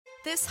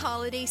This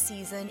holiday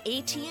season,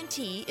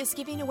 AT&T is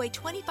giving away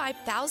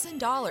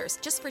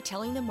 $25,000 just for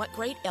telling them what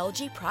great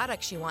LG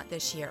products you want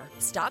this year.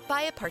 Stop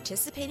by a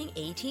participating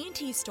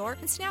AT&T store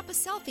and snap a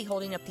selfie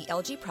holding up the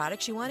LG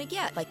products you want to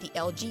get, like the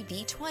LG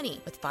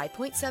V20 with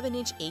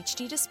 5.7-inch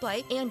HD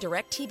display and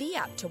DirecTV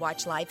app to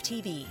watch live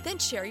TV. Then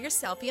share your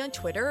selfie on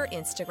Twitter or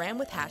Instagram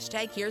with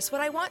hashtag Here's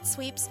What I Want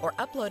Sweeps or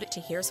upload it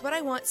to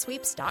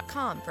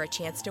here'swhatiwantsweeps.com for a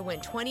chance to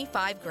win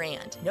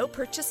 $25,000. No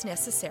purchase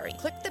necessary.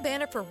 Click the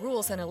banner for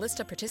rules and a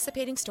list of participating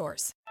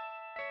stores.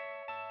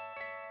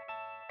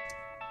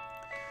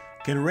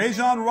 Can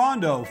Rajon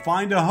Rondo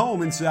find a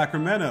home in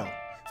Sacramento?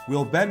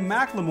 Will Ben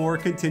McLemore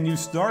continue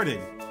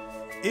starting?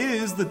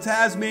 Is the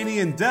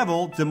Tasmanian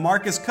Devil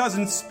DeMarcus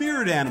Cousins'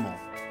 spirit animal?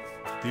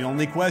 The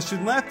only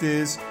question left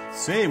is,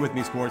 say it with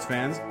me, sports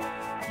fans,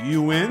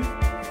 you win?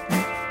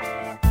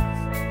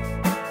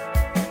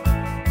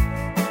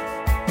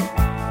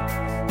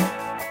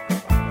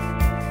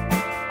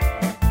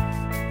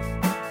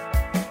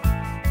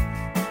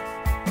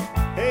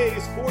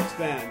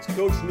 Fans,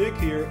 Coach Nick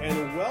here,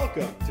 and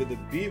welcome to the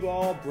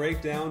B-Ball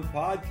Breakdown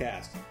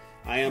Podcast.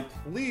 I am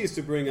pleased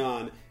to bring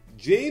on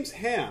James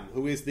Ham,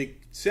 who is the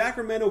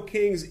Sacramento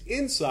Kings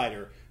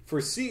insider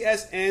for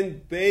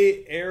CSN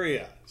Bay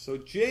Area. So,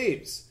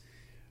 James,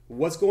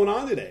 what's going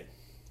on today?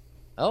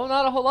 Oh,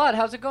 not a whole lot.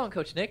 How's it going,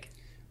 Coach Nick?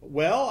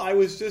 Well, I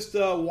was just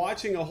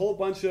watching a whole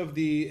bunch of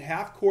the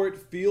half-court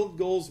field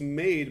goals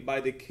made by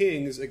the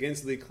Kings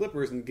against the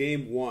Clippers in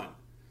Game 1.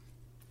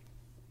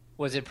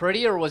 Was it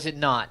pretty or was it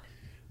not?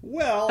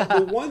 Well,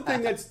 the one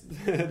thing that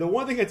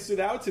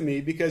stood out to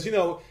me, because you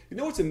know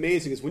what's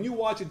amazing is when you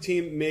watch a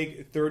team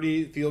make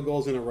 30 field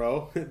goals in a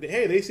row,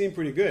 hey, they seem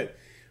pretty good.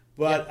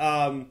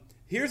 But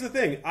here's the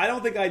thing: I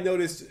don't think I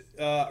noticed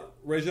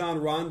Rajon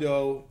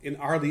Rondo in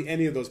hardly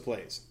any of those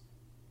plays.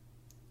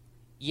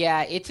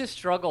 Yeah, it's a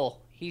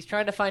struggle. He's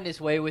trying to find his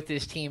way with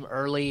this team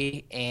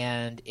early,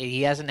 and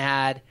he hasn't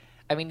had.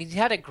 I mean, he's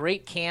had a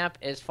great camp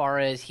as far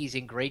as he's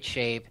in great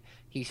shape.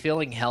 He's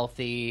feeling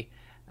healthy.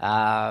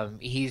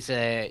 He's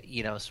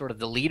sort of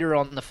the leader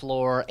on the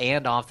floor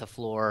and off the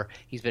floor.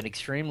 He's been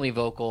extremely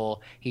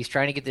vocal. He's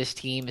trying to get this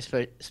team,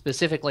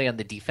 specifically on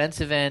the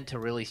defensive end, to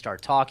really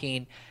start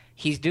talking.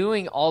 He's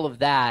doing all of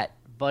that,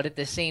 but at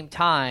the same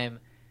time,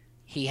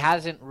 he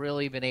hasn't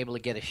really been able to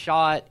get a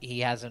shot. He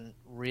hasn't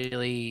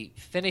really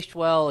finished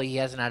well. He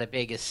hasn't had a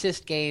big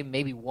assist game,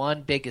 maybe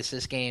one big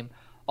assist game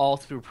all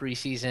through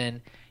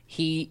preseason.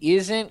 He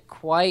isn't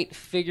quite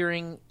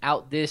figuring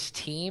out this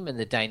team and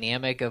the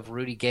dynamic of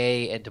Rudy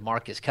Gay and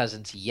DeMarcus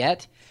Cousins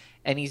yet.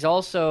 And he's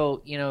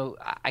also,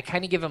 I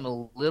kind of give him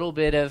a little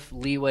bit of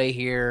leeway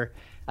here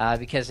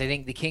because I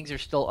think the Kings are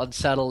still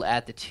unsettled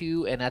at the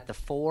 2 and at the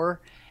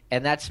 4,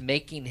 and that's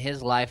making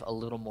his life a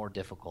little more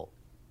difficult.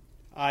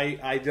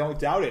 I don't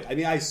doubt it. I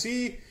mean, I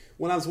see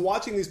when I was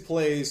watching these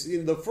plays,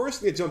 the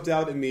first thing that jumped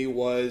out at me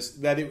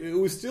was that it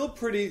was still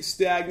pretty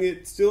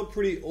stagnant, still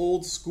pretty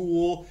old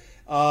school.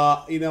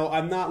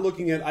 I'm not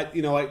looking at, I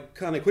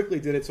kind of quickly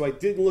did it, so I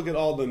didn't look at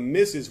all the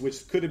misses,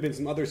 which could have been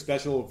some other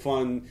special,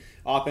 fun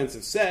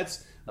offensive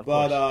sets.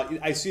 But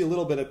I see a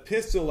little bit of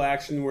pistol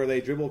action where they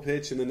dribble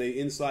pitch and then they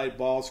inside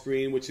ball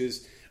screen, which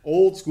is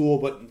old school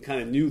but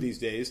kind of new these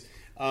days.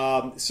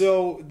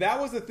 So that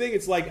was the thing.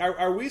 It's like,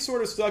 are we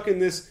sort of stuck in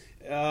this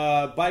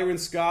Byron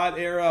Scott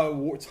era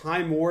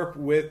time warp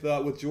with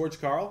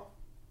George Karl?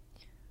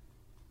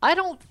 I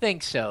don't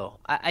think so.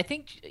 I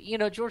think,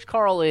 George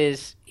Karl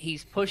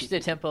he's pushed the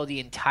tempo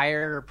the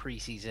entire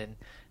preseason.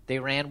 They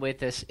ran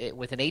with an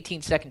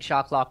 18-second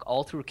shot clock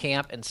all through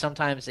camp, and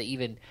sometimes they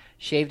even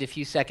shaved a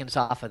few seconds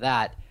off of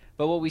that.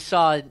 But what we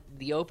saw in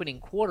the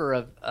opening quarter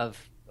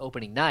of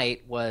opening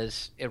night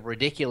was a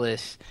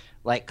ridiculous,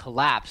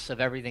 collapse of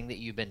everything that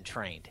you've been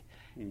trained.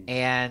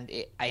 And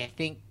I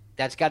think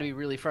that's got to be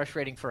really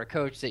frustrating for a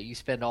coach that you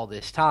spend all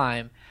this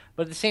time.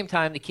 But at the same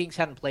time, the Kings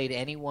hadn't played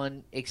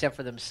anyone except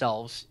for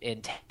themselves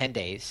in 10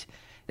 days.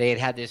 They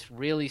had this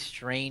really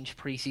strange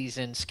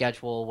preseason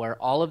schedule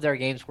where all of their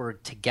games were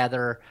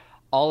together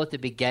all at the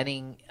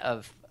beginning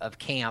of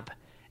camp,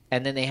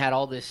 and then they had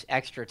all this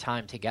extra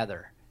time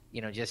together,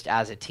 just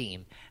as a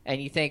team.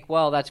 And you think,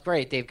 well, that's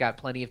great. They've got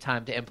plenty of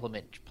time to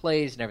implement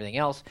plays and everything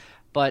else.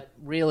 But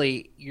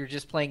really, you're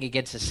just playing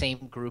against the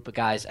same group of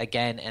guys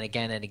again and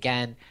again and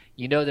again.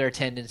 You know their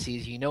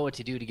tendencies. You know what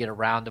to do to get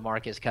around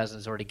DeMarcus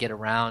Cousins or to get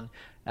around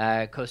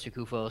Costa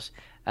Koufos.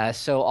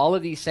 So all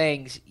of these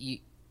things, you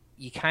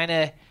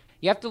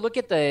have to look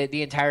at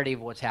the entirety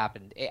of what's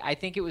happened. I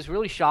think it was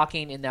really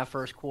shocking in that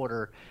first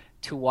quarter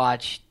to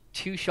watch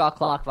 2 shot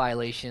clock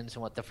violations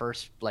in the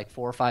first 4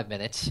 or 5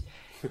 minutes.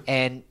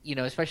 And,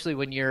 especially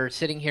when you're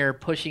sitting here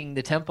pushing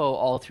the tempo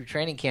all through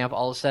training camp,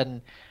 all of a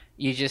sudden –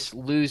 you just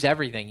lose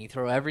everything. You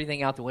throw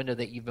everything out the window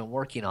that you've been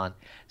working on.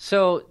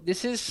 So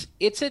it's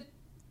a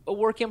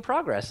work in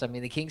progress. I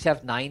mean, the Kings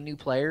have 9 new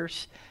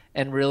players,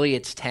 and really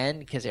it's 10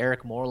 because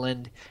Eric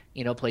Moreland,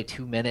 played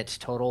 2 minutes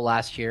total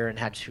last year and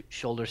had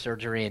shoulder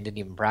surgery and didn't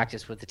even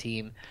practice with the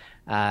team.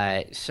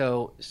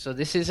 So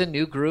this is a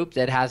new group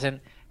that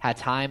hasn't had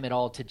time at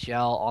all to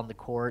gel on the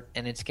court,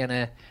 and it's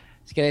gonna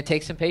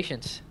take some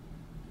patience.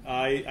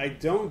 I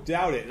don't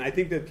doubt it. And I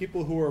think that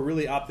people who are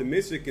really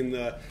optimistic in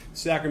the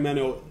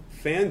Sacramento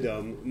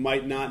fandom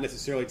might not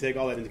necessarily take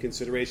all that into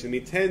consideration. I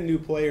mean, 10 new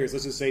players,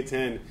 let's just say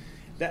 10,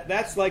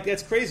 that's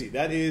crazy.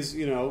 That is,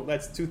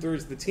 that's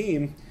 2/3 of the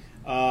team.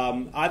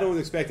 I don't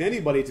expect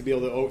anybody to be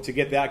able to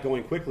get that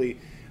going quickly.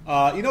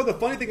 The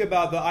funny thing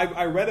about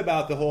I read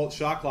about the whole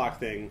shot clock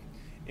thing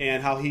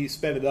and how he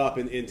sped it up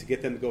and to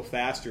get them to go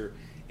faster.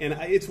 And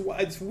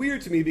it's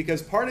weird to me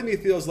because part of me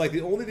feels like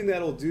the only thing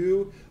that'll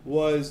do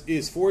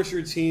is force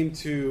your team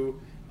to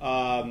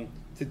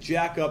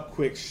jack up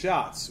quick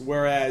shots.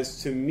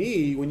 Whereas to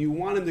me, when you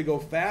want them to go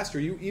faster,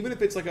 even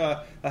if it's like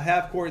a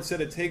half court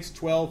set, it takes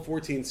 12,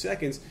 14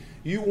 seconds,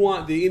 you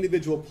want the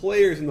individual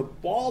players and the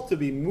ball to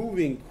be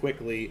moving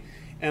quickly.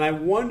 And I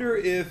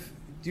wonder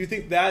do you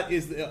think that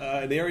is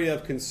an area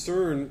of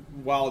concern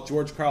while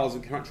George Karl is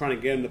trying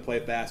to get him to play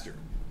faster?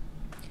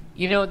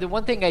 The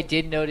one thing I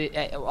did note,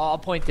 I'll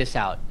point this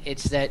out,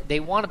 it's that they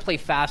want to play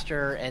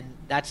faster, and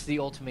that's the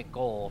ultimate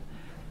goal.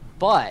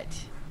 But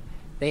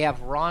they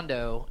have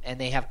Rondo and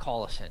they have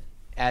Collison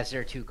as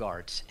their two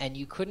guards, and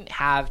you couldn't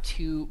have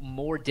two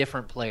more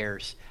different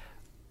players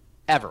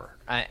ever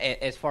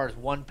as far as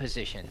one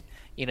position.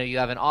 You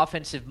have an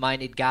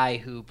offensive-minded guy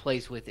who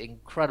plays with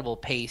incredible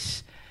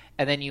pace,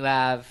 and then you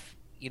have,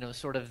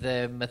 sort of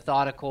the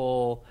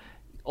methodical,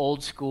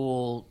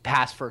 old-school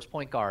pass-first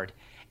point guard.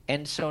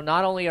 And so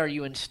not only are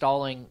you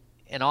installing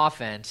an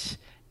offense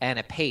and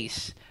a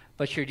pace,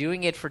 but you're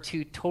doing it for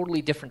two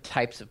totally different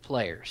types of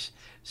players.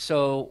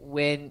 So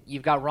when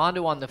you've got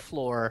Rondo on the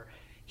floor,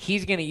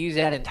 he's going to use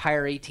that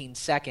entire 18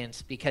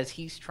 seconds because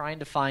he's trying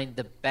to find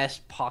the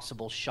best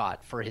possible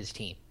shot for his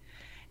team.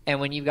 And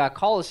when you've got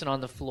Collison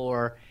on the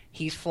floor,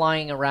 he's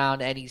flying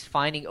around and he's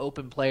finding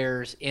open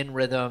players in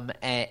rhythm.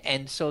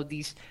 And so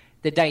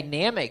the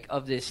dynamic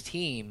of this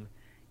team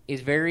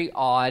is very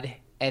odd.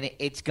 And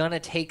it's going to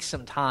take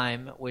some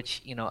time,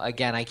 which,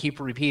 again, I keep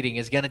repeating,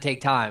 is going to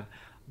take time.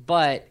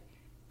 But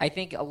I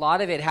think a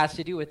lot of it has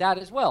to do with that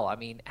as well. I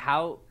mean,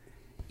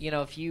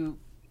 if you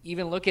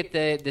even look at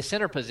the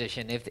center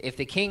position, if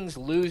the Kings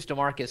lose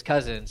DeMarcus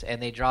Cousins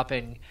and they drop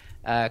in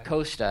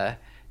Costa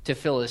to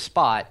fill his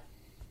spot,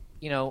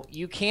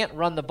 you can't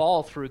run the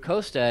ball through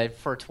Costa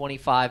for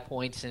 25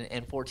 points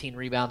and 14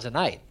 rebounds a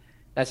night.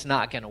 That's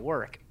not going to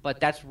work. But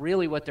that's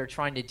really what they're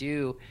trying to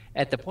do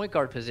at the point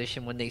guard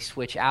position when they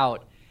switch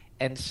out.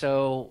 And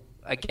so,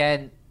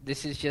 again,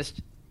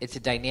 it's a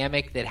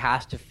dynamic that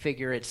has to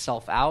figure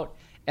itself out.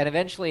 And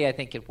eventually I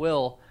think it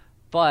will.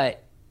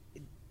 But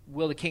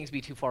will the Kings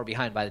be too far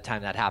behind by the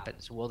time that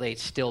happens? Will they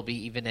still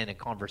be even in a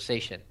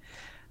conversation?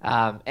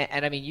 And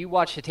I mean, you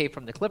watch the tape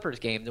from the Clippers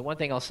game. The one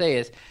thing I'll say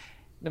is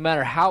no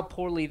matter how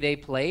poorly they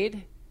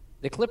played,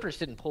 the Clippers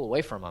didn't pull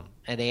away from them,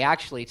 and they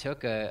actually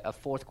took a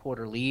fourth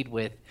quarter lead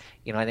with,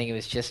 I think it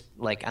was just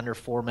like under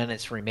 4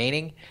 minutes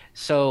remaining.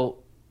 So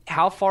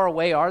how far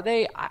away are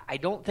they? I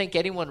don't think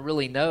anyone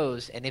really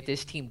knows, and if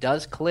this team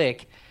does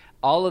click,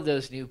 all of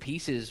those new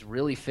pieces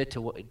really fit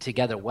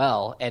together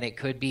well, and it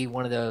could be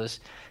one of those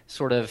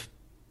sort of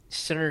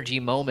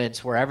synergy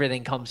moments where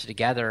everything comes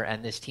together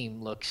and this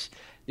team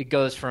it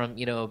goes from,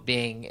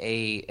 being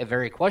a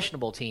very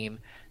questionable team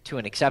to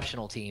an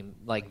exceptional team,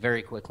 like,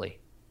 very quickly.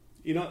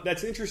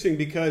 That's interesting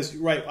because,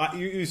 right,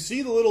 you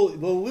see the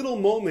little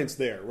moments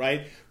there,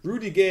 right?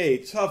 Rudy Gay,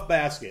 tough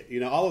basket.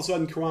 All of a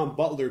sudden, Caron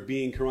Butler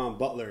being Caron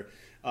Butler.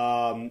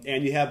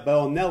 And you have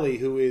Bellinelli,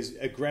 who is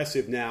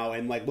aggressive now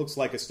and, looks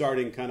like a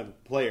starting kind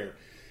of player.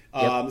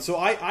 Yep. So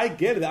I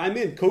get it. I'm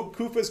in.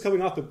 Kufa's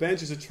coming off the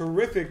bench is a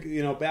terrific,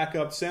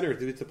 backup center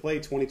to play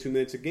 22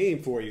 minutes a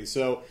game for you.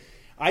 So,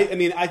 I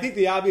think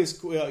the obvious,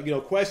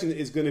 question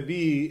is going to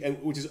be,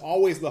 and which is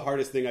always the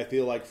hardest thing I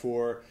feel like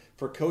for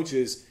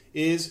coaches,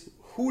 is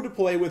who to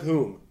play with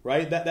whom,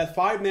 right? That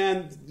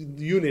 5-man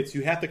units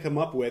you have to come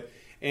up with.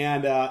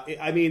 And,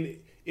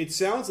 it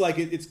sounds like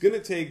it's going to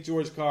take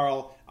George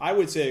Karl, I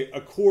would say,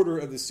 a quarter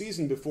of the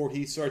season before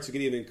he starts to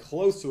get even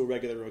close to a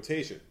regular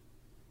rotation.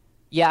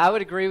 Yeah, I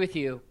would agree with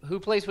you. Who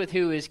plays with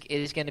who is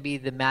going to be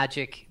the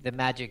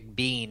magic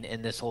bean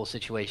in this whole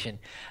situation.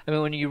 I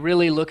mean, when you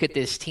really look at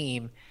this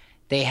team,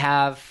 they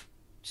have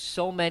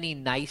so many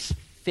nice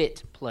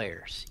fit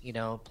players,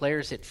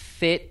 players that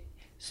fit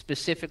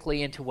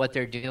specifically into what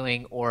they're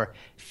doing or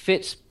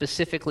fit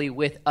specifically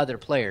with other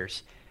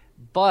players.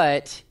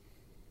 But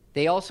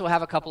they also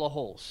have a couple of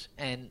holes.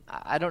 And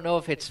I don't know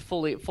if it's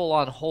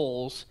full-on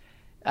holes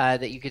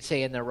that you could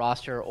say in their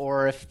roster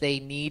or if they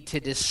need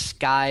to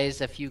disguise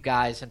a few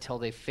guys until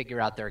they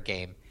figure out their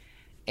game.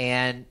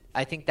 And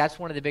I think that's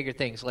one of the bigger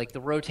things. Like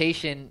the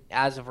rotation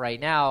as of right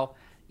now,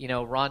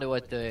 Rondo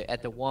at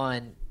the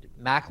 1,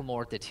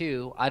 McLemore at the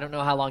 2, I don't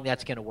know how long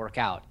that's going to work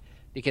out.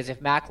 Because if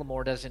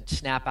McLemore doesn't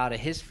snap out of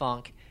his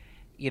funk,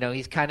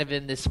 he's kind of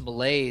in this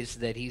malaise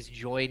that he's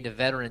joined a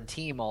veteran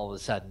team all of a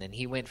sudden. And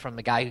he went from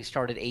the guy who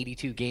started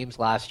 82 games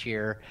last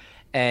year,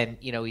 and,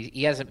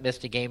 he hasn't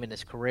missed a game in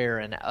his career.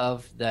 And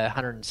of the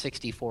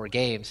 164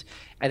 games,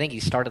 I think he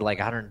started like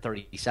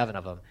 137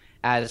 of them.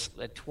 as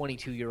a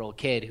 22-year-old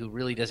kid who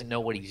really doesn't know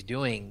what he's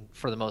doing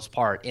for the most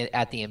part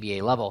at the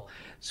NBA level.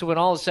 So when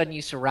all of a sudden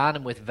you surround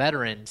him with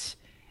veterans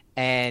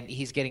and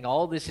he's getting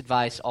all this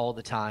advice all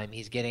the time,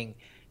 he's getting,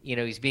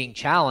 he's being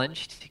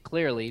challenged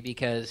clearly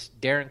because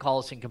Darren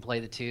Collison can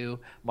play the two,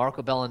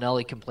 Marco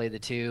Bellinelli can play the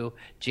two,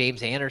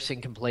 James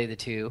Anderson can play the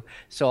two.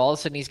 So all of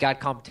a sudden he's got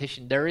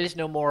competition. There is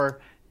no more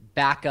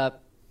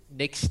backup.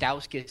 Nick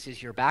Stauskas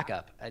is your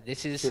backup.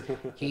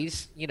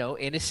 He's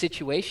in a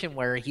situation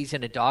where he's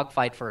in a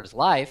dogfight for his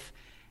life,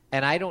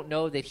 and I don't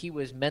know that he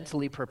was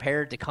mentally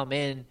prepared to come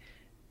in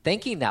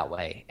thinking that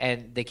way.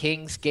 And the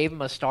Kings gave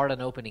him a start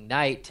on opening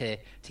night to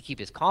keep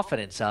his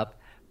confidence up,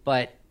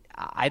 but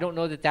I don't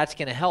know that that's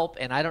going to help,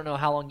 and I don't know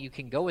how long you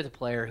can go with a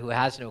player who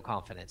has no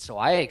confidence. So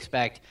I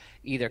expect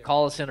either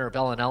Collison or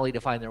Bellinelli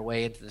to find their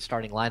way into the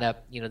starting lineup.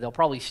 They'll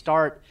probably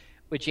start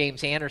with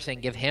James Anderson,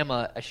 give him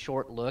a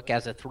short look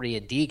as a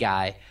 3-and-D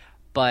guy.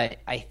 But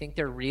I think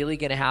they're really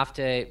going to have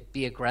to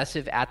be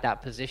aggressive at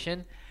that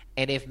position.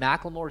 And if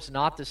McLemore's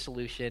not the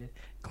solution,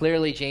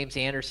 clearly James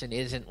Anderson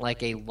isn't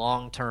like a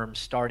long-term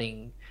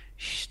starting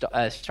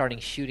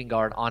shooting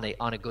guard on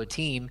a good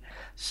team.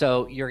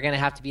 So you're going to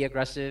have to be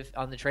aggressive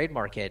on the trade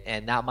market.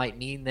 And that might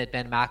mean that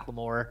Ben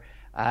McLemore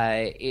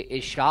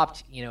is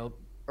shopped,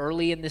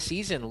 early in the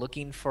season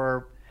looking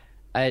for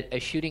a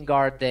shooting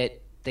guard that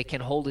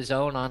can hold his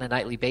own on a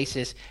nightly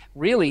basis.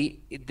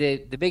 Really,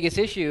 the biggest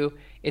issue,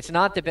 it's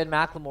not that Ben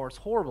McLemore's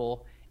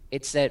horrible.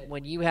 It's that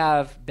when you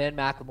have Ben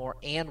McLemore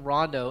and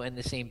Rondo in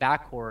the same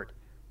backcourt,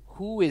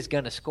 who is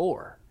going to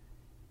score?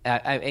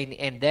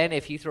 And then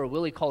if you throw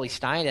Willie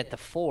Cauley-Stein at the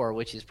 4,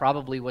 which is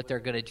probably what they're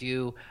going to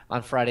do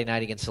on Friday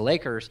night against the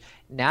Lakers,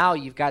 now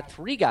you've got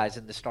 3 guys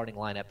in the starting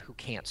lineup who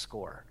can't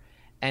score.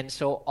 And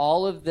so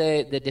all of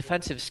the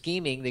defensive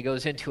scheming that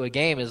goes into a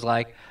game is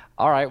like,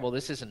 all right, well,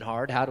 this isn't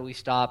hard. How do we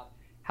stop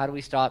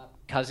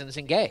Cousins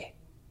and Gay?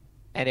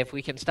 And if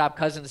we can stop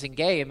Cousins and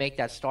Gay and make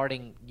that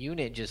starting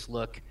unit just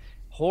look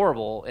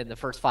horrible in the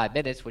first 5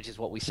 minutes, which is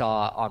what we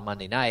saw on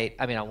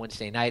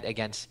Wednesday night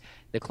against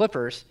the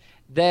Clippers,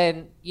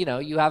 then,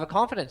 you have a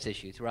confidence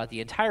issue throughout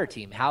the entire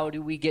team. How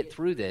do we get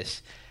through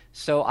this?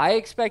 So I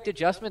expect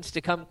adjustments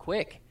to come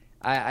quick.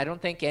 I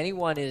don't think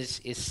anyone is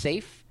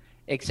safe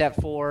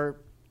except for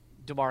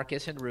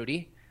DeMarcus and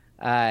Rudy.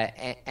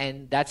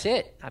 And that's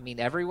it.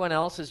 Everyone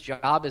else's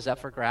job is up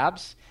for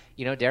grabs.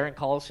 Darren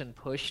Collison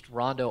pushed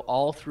Rondo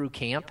all through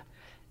camp,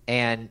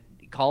 and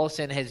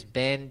Collison has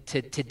been,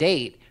 to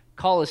date,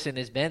 Collison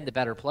has been the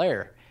better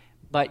player.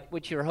 But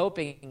what you're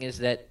hoping is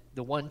that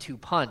the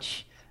 1-2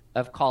 punch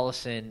of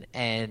Collison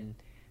and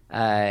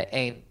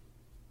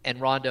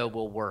Rondo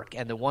will work,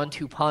 and the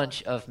 1-2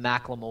 punch of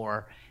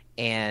McLemore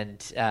and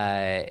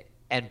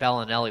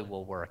Bellinelli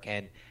will work,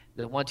 and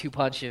the 1-2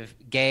 punch of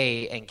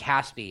Gay and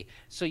Caspi.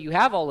 So you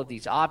have all of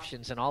these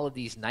options and all of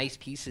these nice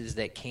pieces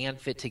that can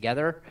fit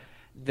together.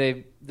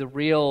 The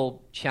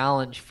real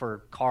challenge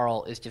for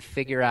Carl is to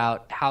figure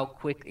out how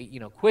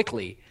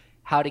quickly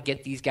how to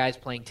get these guys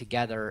playing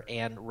together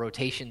and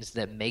rotations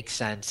that make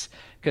sense.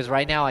 Because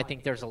right now I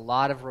think there's a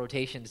lot of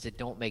rotations that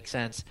don't make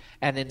sense,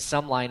 and then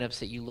some lineups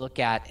that you look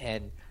at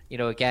and,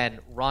 again,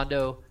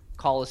 Rondo,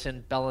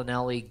 Collison,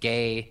 Bellinelli,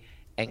 Gay,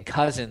 and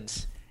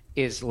Cousins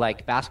is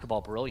like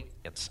basketball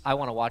brilliance. I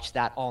want to watch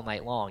that all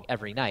night long,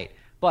 every night.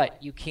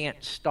 But you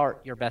can't start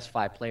your best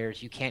 5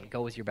 players. You can't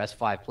go with your best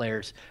 5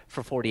 players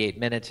for 48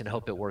 minutes and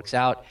hope it works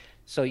out.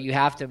 So you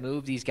have to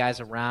move these guys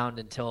around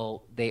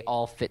until they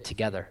all fit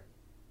together.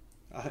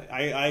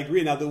 I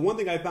agree. Now, the one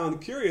thing I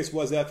found curious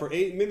was that for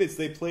 8 minutes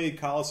they played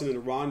Collison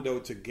and Rondo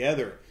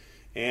together.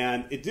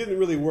 And it didn't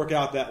really work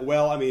out that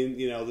well.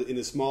 In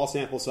the small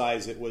sample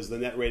size, the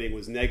net rating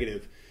was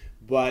negative.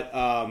 But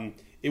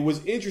it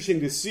was interesting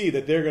to see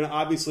that they're going to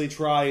obviously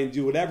try and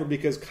do whatever,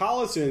 because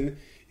Collison,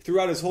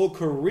 throughout his whole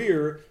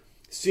career,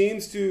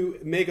 seems to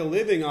make a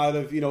living out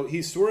of,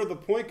 he's sort of the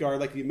point guard,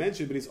 like you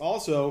mentioned, but he's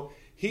also,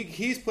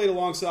 he's played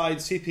alongside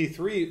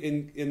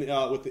CP3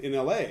 in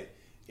LA.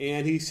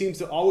 And he seems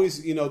to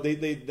always,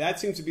 that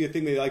seems to be a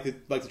thing they like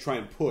to try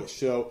and push.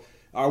 So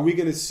are we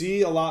going to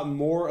see a lot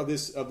more of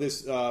this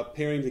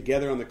pairing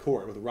together on the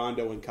court with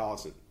Rondo and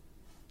Collison?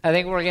 I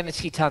think we're going to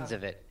see tons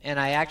of it, and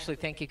I actually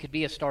think it could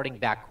be a starting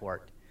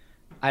backcourt.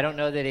 I don't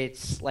know that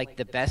it's like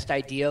the best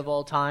idea of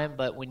all time,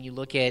 but when you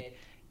look at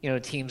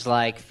teams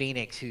like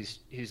Phoenix,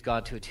 who's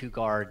gone to a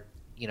 2-guard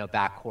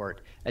backcourt,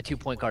 a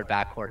 2-point guard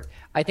backcourt,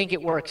 I think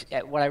it works.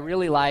 What I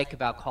really like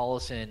about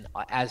Collison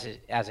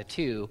as a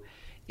 2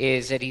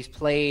 is that he's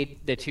played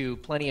the 2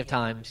 plenty of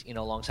times,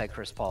 alongside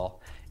Chris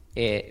Paul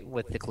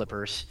with the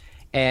Clippers,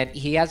 and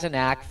he has a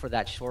knack for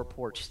that short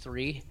porch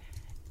 3.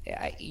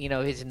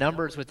 His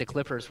numbers with the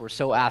Clippers were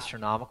so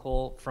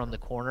astronomical from the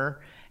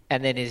corner,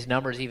 and then his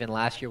numbers even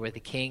last year with the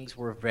Kings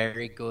were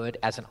very good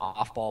as an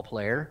off-ball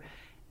player.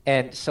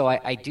 And so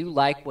I do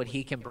like what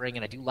he can bring,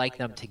 and I do like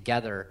them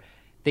together.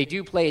 They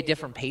do play at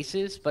different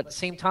paces, but at the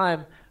same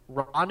time,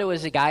 Rondo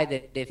is a guy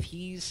that if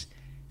he's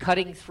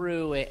cutting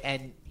through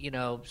and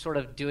sort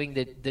of doing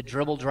the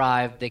dribble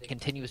drive, the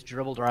continuous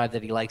dribble drive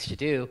that he likes to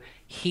do.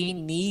 He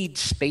needs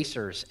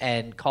spacers,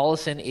 and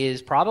Collison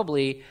is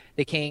probably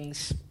the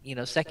Kings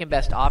second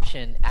best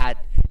option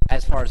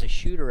as far as a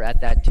shooter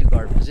at that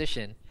 2-guard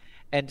position.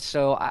 And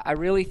so I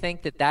really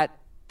think that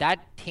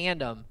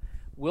tandem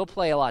will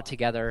play a lot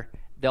together.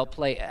 They'll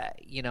play,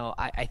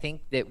 I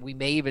think that we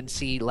may even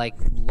see like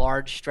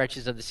large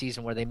stretches of the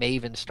season where they may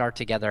even start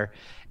together.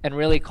 And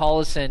really,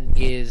 Collison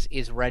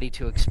is ready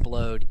to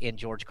explode in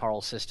George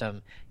Karl's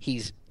system.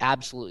 He's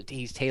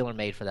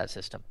tailor-made for that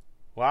system.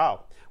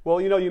 Wow.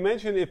 Well, you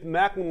mentioned if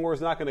McLemore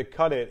is not going to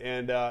cut it,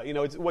 and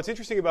what's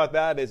interesting about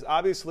that is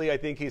obviously I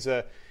think he's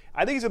a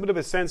bit of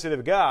a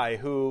sensitive guy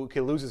who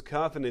can lose his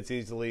confidence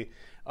easily.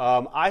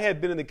 I had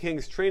been in the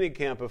Kings training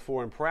camp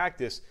before in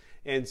practice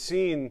and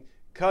seen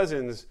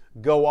Cousins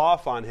go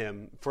off on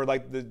him for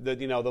like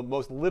the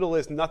most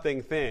littlest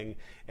nothing thing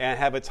and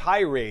have a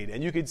tirade,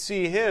 and you could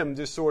see him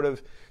just sort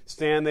of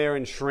stand there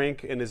and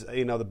shrink in his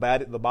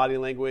the body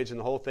language and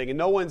the whole thing, and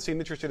no one seemed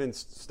interested in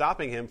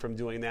stopping him from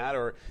doing that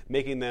or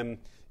making them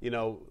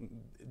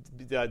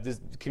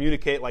just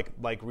communicate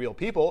like real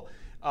people.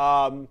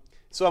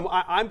 So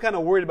I'm kind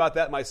of worried about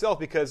that myself,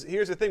 because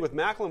here's the thing with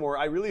McLemore,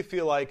 I really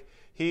feel like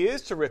he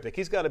is terrific.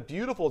 He's got a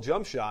beautiful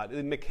jump shot.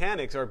 The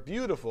mechanics are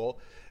beautiful.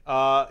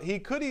 He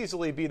could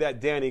easily be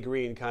that Danny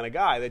Green kind of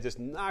guy that just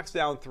knocks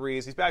down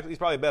threes. He's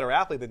probably a better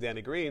athlete than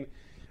Danny Green.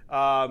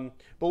 But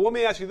let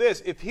me ask you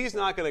this. If he's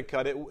not going to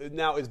cut it,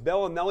 now is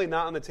Bellinelli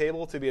not on the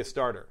table to be a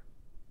starter?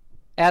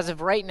 As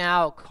of right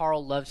now,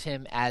 Karl loves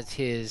him as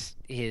his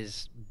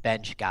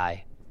bench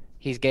guy.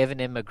 He's given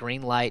him a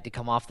green light to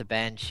come off the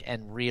bench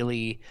and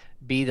really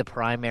be the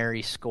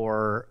primary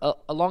scorer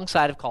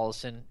alongside of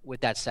Collison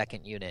with that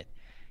second unit.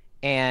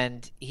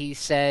 And he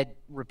said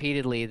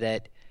repeatedly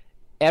that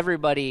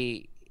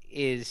everybody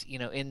is,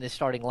 in the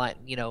starting line.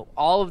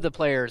 All of the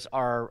players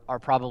are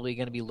probably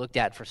going to be looked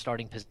at for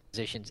starting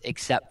positions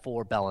except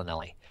for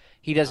Bellinelli.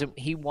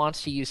 He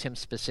wants to use him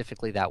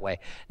specifically that way.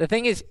 The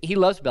thing is, he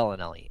loves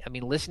Bellinelli. I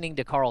mean, listening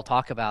to Karl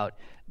talk about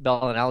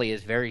Bellinelli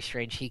is very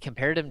strange. He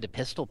compared him to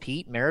Pistol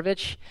Pete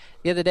Maravich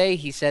the other day.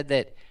 He said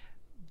that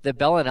the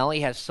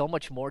Bellinelli has so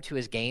much more to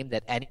his game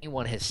that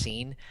anyone has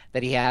seen,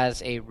 that he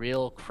has a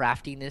real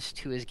craftiness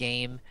to his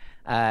game,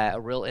 a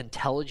real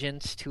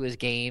intelligence to his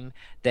game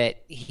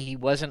that he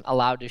wasn't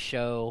allowed to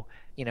show,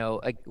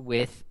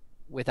 with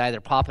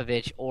either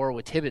Popovich or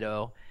with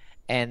Thibodeau.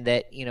 And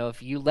that,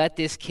 if you let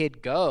this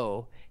kid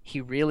go,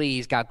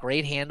 he's got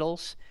great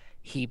handles.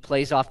 He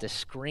plays off the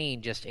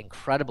screen just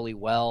incredibly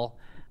well.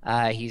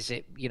 He's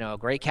a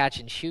great catch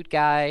and shoot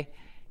guy.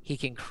 He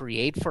can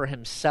create for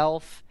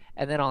himself.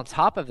 And then on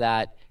top of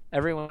that,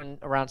 everyone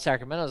around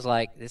Sacramento is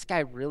like, this guy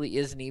really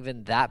isn't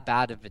even that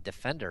bad of a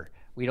defender.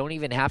 We don't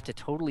even have to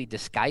totally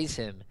disguise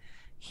him.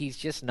 He's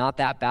just not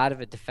that bad of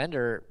a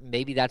defender.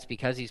 Maybe that's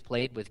because he's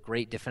played with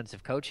great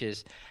defensive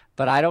coaches,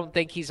 but I don't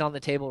think he's on the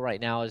table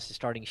right now as a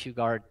starting shooting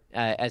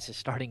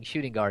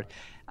guard.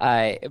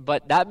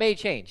 But that may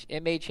change.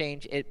 It may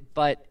change.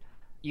 But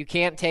you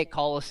can't take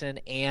Collison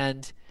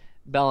and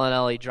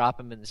Bellinelli, drop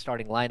him in the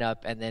starting lineup,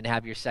 and then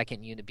have your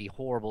second unit be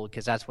horrible,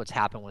 because that's what's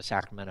happened with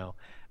Sacramento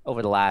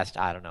over the last,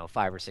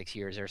 5 or 6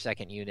 years. Their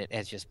second unit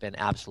has just been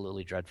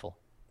absolutely dreadful.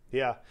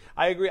 Yeah,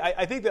 I agree.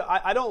 I think that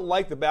I don't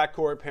like the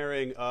backcourt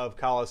pairing of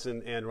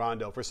Collison and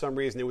Rondo. For some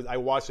reason, I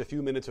watched a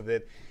few minutes of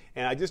it,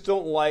 and I just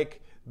don't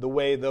like the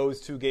way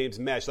those two games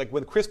mesh. Like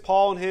with Chris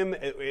Paul and him,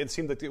 it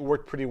seemed like it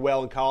worked pretty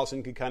well, and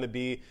Collison could kind of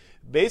be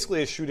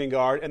basically a shooting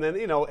guard, and then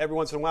every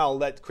once in a while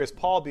let Chris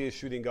Paul be a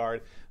shooting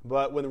guard.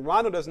 But when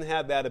Rondo doesn't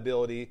have that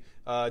ability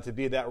to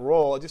be that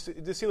role, it just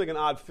seemed like an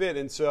odd fit.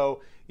 And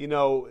so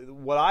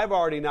what I've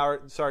already now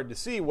started to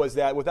see was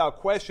that without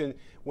question,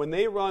 when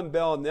they run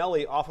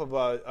Bellinelli off of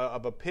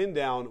a pin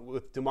down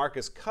with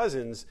DeMarcus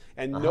Cousins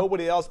and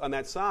nobody else on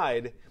that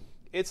side,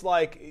 it's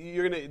like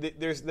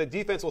the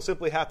defense will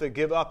simply have to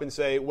give up and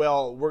say,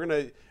 well, we're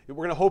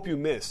gonna hope you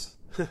miss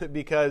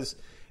because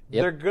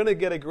they're gonna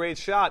get a great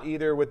shot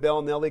either with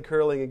Bellinelli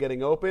curling and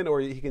getting open, or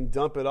he can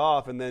dump it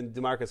off and then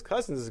DeMarcus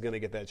Cousins is gonna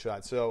get that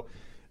shot. So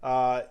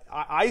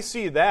I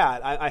see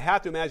that. I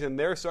have to imagine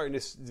they're starting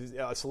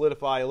to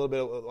solidify a little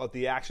bit of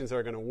the actions that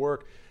are going to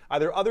work. Are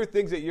there other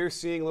things that you're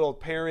seeing, little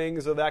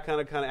pairings of that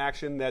kind of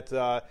action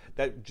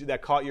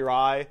that caught your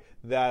eye,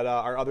 that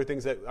are other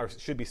things that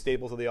should be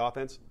staples of the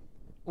offense?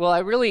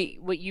 Well,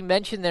 what you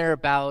mentioned there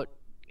about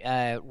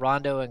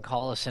Rondo and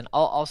Collison,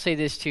 I'll say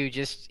this too,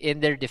 just in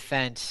their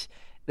defense,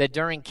 that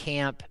during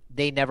camp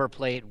they never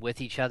played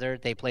with each other.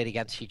 They played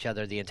against each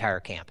other the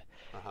entire camp.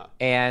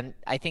 And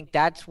I think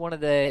that's one of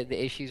the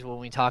issues when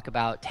we talk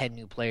about 10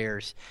 new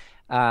players.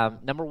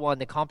 Number one,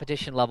 the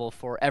competition level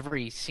for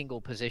every single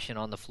position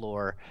on the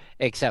floor,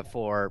 except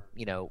for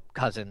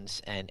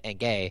Cousins and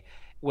Gay,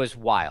 was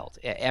wild.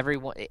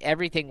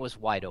 Everything was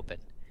wide open,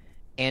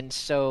 and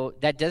so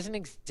that doesn't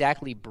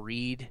exactly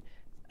breed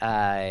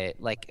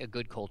like a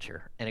good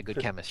culture and a good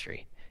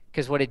chemistry.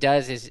 Because what it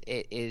does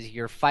is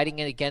you're fighting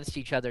it against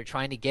each other,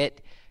 trying to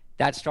get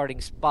that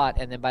starting spot.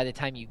 And then by the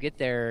time you get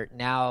there,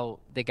 now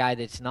the guy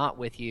that's not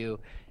with you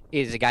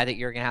is a guy that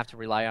you're going to have to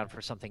rely on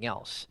for something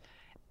else.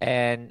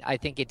 And I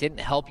think it didn't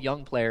help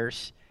young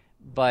players,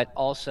 but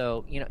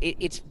also,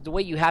 it's the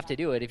way you have to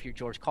do it. If you're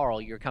George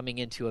Karl, you're coming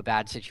into a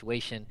bad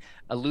situation,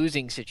 a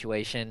losing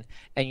situation,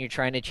 and you're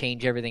trying to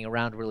change everything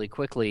around really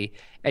quickly.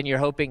 And you're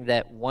hoping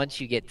that once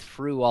you get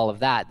through all of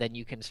that, then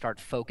you can start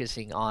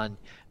focusing on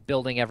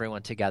building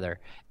everyone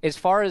together. As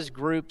far as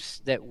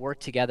groups that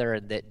work together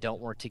and that don't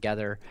work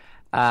together,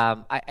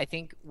 I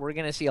think we're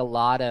going to see a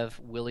lot of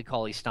Willie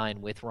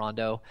Cauley-Stein with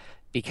Rondo,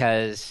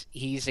 because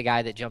he's the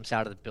guy that jumps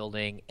out of the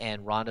building,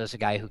 and Rondo's a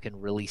guy who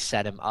can really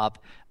set him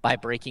up by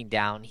breaking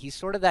down. He's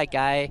sort of that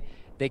guy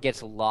that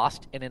gets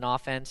lost in an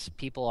offense.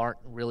 People aren't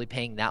really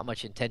paying that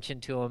much attention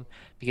to him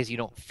because you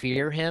don't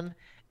fear him.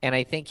 And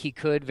I think he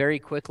could very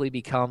quickly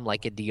become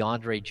like a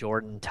DeAndre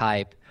Jordan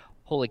type,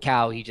 holy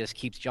cow, he just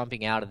keeps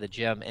jumping out of the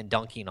gym and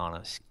dunking on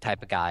us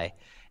type of guy.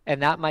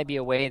 And that might be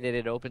a way that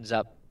it opens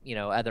up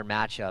other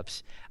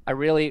matchups. I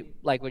really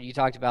like what you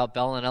talked about,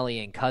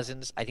 Bellinelli and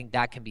Cousins. I think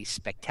that can be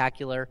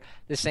spectacular.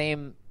 The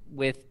same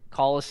with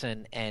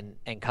Collison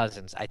and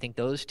Cousins. I think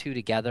those two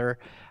together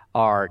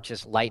are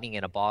just lightning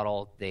in a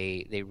bottle.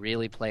 They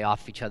really play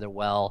off each other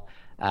well.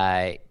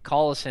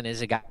 Collison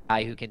is a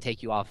guy who can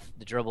take you off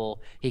the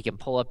dribble. He can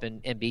pull up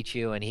and beat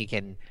you, and he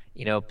can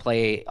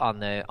play on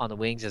the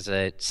wings as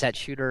a set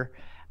shooter.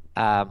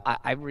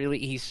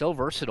 He's so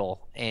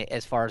versatile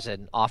as far as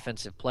an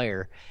offensive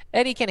player,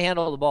 and he can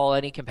handle the ball,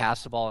 and he can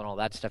pass the ball and all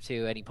that stuff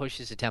too, and he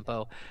pushes the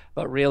tempo.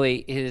 But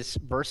really, his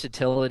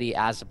versatility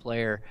as a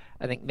player,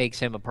 I think, makes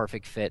him a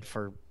perfect fit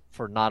for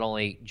not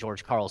only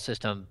George Karl's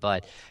system,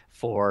 but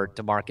for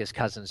DeMarcus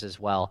Cousins as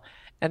well.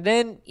 And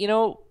then,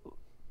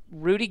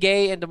 Rudy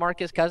Gay and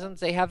DeMarcus Cousins,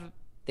 they have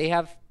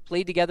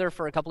played together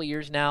for a couple of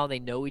years now. They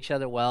know each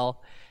other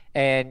well,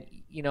 and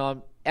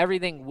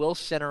everything will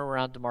center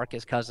around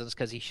DeMarcus Cousins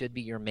because he should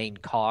be your main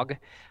cog.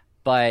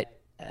 But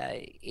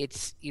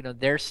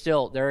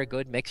they're a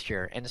good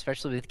mixture, and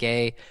especially with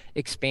Gay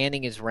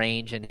expanding his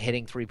range and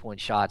hitting 3-point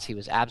shots, he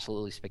was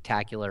absolutely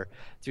spectacular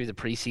through the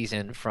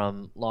preseason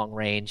from long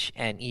range,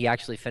 and he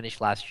actually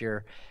finished last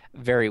year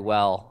very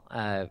well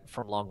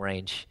from long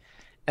range.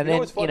 And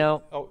then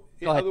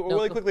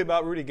really quickly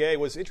about Rudy Gay,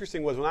 what's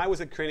interesting was when I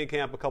was at training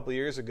camp a couple of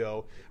years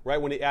ago,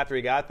 right after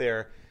he got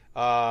there,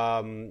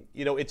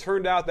 it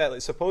turned out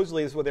that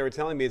supposedly, this is what they were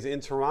telling me, is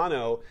in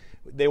Toronto,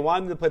 they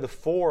wanted him to play the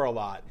 4 a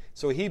lot.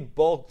 So he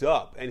bulked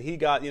up, and he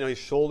got, his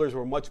shoulders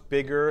were much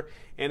bigger.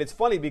 And it's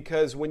funny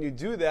because when you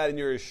do that and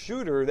you're a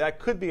shooter, that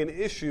could be an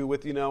issue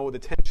with, the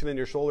tension in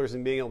your shoulders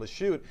and being able to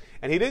shoot.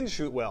 And he didn't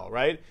shoot well,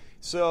 right?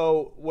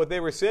 So what they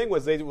were saying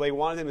was they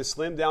wanted him to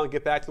slim down and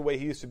get back to the way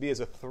he used to be as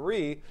a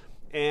 3.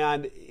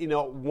 And,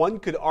 one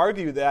could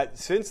argue that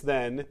since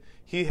then,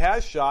 he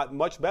has shot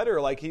much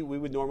better like we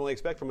would normally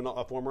expect from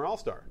a former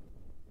All-Star.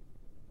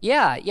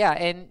 Yeah.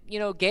 And,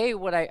 Gay,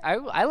 what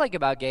I like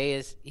about Gay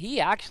is he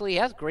actually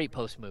has great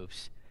post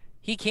moves.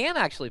 He can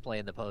actually play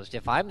in the post.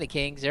 If I'm the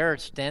Kings, there are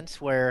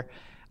stints where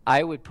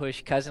I would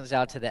push Cousins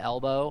out to the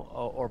elbow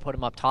or put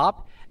him up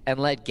top and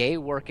let Gay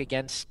work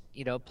against,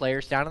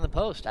 players down in the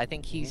post. I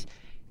think he's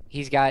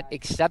got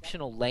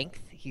exceptional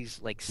length.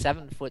 He's like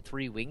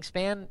 7'3"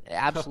 wingspan.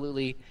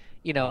 Absolutely,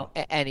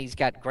 and he's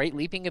got great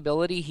leaping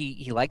ability.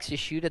 He likes to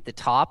shoot at the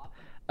top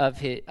of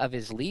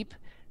his leap.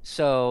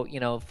 So,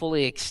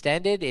 fully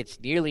extended, it's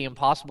nearly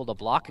impossible to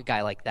block a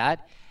guy like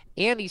that.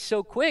 And he's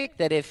so quick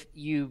that if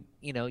you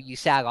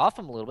sag off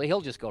him a little bit,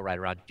 he'll just go right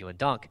around you and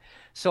dunk.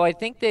 So I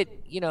think that,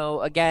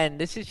 again,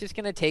 this is just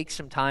going to take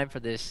some time for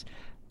this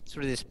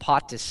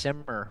pot to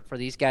simmer, for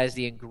these guys,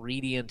 the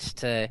ingredients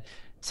to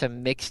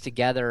mix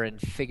together and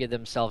figure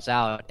themselves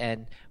out.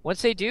 And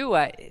once they do,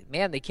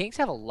 the Kings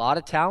have a lot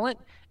of talent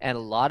and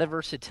a lot of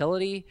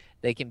versatility.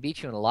 They can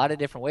beat you in a lot of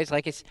different ways.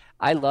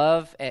 I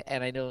love,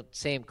 and I know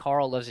Sam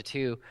Carl loves it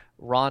too,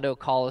 Rondo,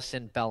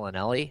 Collison,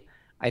 Bellinelli.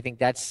 I think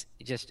that's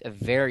just a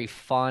very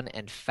fun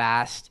and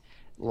fast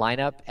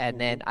lineup.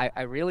 And then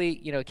I really,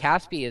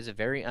 Caspi is a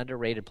very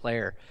underrated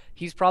player.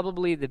 He's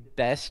probably the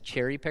best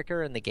cherry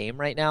picker in the game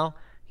right now.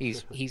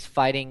 He's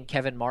fighting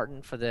Kevin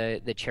Martin for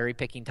the cherry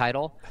picking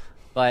title.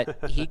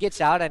 But he gets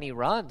out and he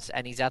runs,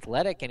 and he's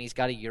athletic, and he's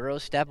got a Euro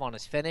step on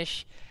his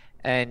finish,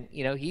 and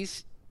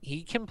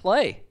he can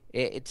play.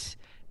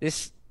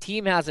 This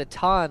team has a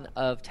ton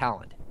of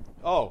talent.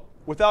 Oh,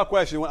 without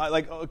question.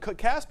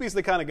 Caspi's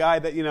the kind of guy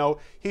that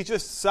he's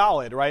just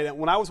solid, right? And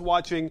when I was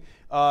watching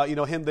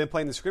him then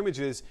playing the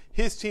scrimmages,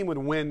 his team would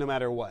win no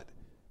matter what.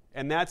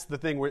 And that's the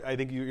thing where I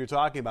think you're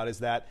talking about, is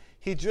that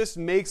he just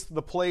makes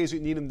the plays you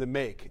need him to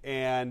make.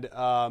 And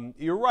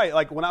you're right.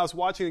 Like when I was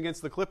watching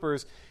against the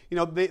Clippers,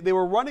 they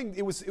were running.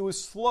 It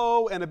was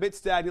slow and a bit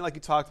stagnant, like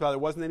you talked about. There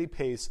wasn't any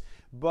pace,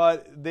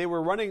 but they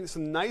were running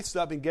some nice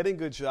stuff and getting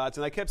good shots.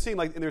 And I kept seeing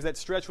and there's that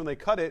stretch when they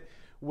cut it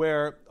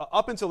where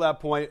up until that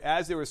point,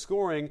 as they were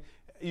scoring,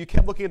 you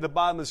kept looking at the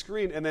bottom of the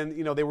screen, and then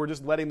they were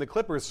just letting the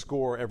Clippers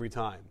score every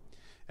time.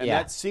 And Yeah.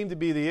 that seemed to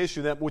be the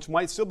issue, which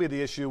might still be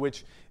the issue,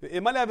 which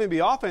it might not even be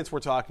offense we're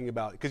talking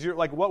about. Because you're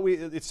like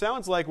it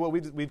sounds like what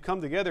we've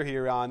come together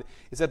here on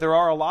is that there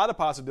are a lot of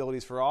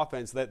possibilities for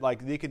offense that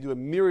like they can do a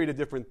myriad of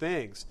different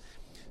things.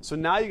 So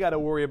now you got to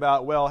worry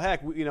about, well,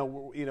 heck, we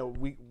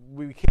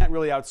can't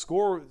really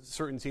outscore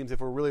certain teams if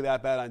we're really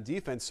that bad on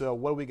defense. So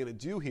what are we going to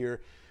do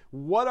here?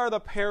 What are the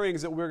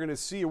pairings that we're going to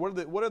see? What's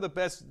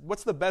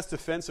the best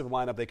defensive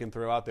lineup they can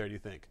throw out there, do you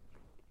think?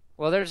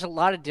 Well, there's a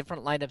lot of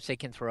different lineups they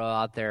can throw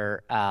out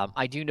there.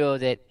 I do know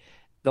that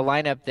the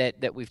lineup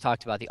that we've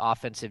talked about, the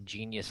offensive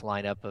genius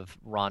lineup of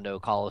Rondo,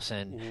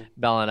 Collison,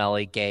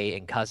 Bellinelli, Gay,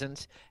 and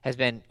Cousins, has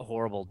been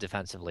horrible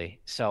defensively.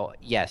 So,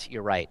 yes,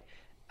 you're right.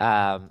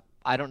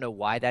 I don't know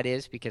why that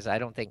is, because I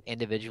don't think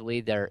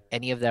individually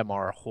any of them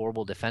are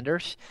horrible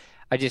defenders.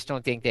 I just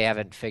don't think they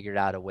haven't figured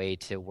out a way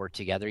to work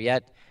together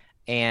yet.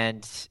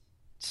 And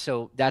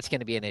so that's going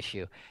to be an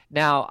issue.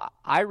 Now,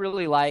 I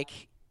really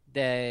like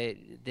the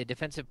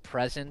defensive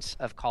presence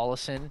of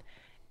Collison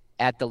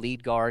at the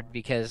lead guard,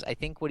 because I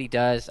think what he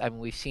does, I mean,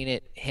 we've seen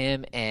it,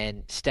 him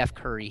and Steph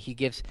Curry. He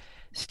gives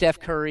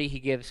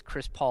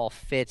Chris Paul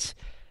fits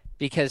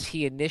because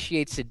he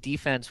initiates the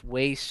defense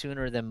way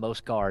sooner than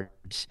most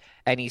guards.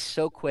 And he's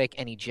so quick,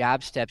 and he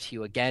jab steps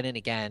you again and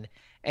again.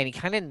 And he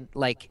kind of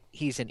like,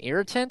 he's an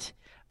irritant,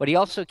 but he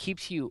also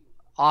keeps you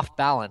off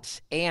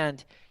balance.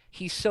 And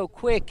he's so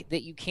quick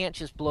that you can't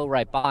just blow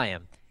right by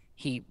him.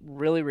 He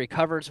really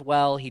recovers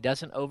well. He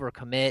doesn't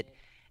overcommit.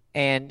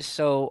 And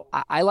so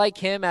I like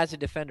him as a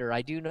defender.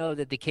 I do know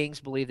that the Kings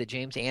believe that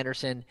James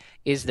Anderson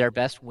is their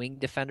best wing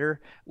defender,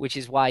 which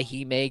is why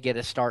he may get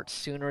a start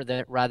sooner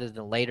rather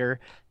than later,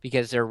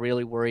 because they're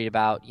really worried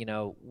about,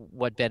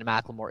 what Ben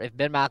McLemore. If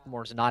Ben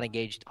McLemore is not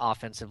engaged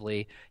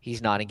offensively,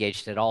 he's not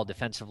engaged at all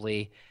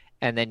defensively.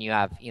 And then you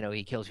have,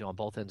 he kills you on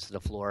both ends of the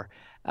floor.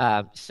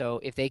 So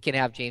if they can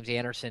have James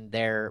Anderson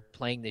there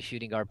playing the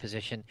shooting guard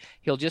position,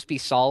 he'll just be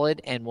solid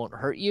and won't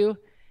hurt you.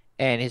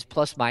 And his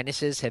plus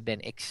minuses have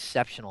been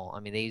exceptional. I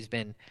mean, he's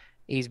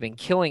been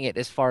killing it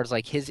as far as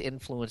like his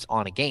influence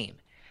on a game.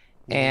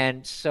 Mm-hmm.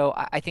 And so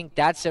I think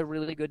that's a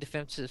really good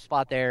defensive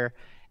spot there.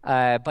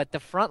 But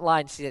the front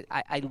line,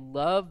 I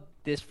love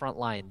this front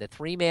line, the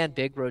 3-man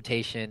big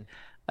rotation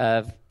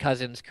of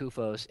Cousins,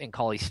 Kufos, and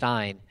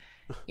Cauley-Stein.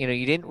 You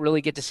didn't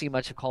really get to see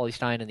much of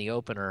Cauley-Stein in the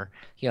opener.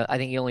 I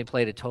think he only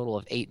played a total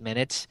of 8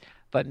 minutes.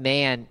 But,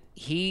 man,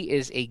 he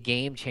is a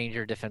game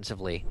changer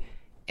defensively.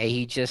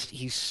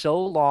 He's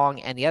so long.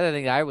 And the other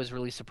thing that I was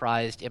really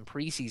surprised in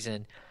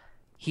preseason,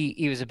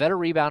 he was a better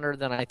rebounder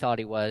than I thought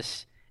he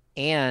was.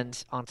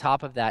 And on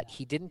top of that,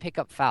 he didn't pick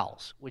up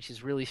fouls, which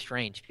is really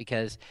strange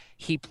because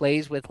he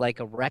plays with like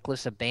a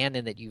reckless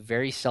abandon that you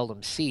very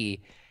seldom see.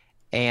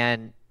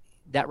 And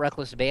that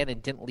reckless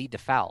abandon didn't lead to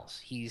fouls.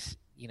 He's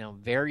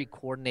very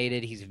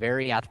coordinated. He's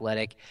very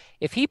athletic.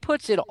 If he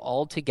puts it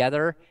all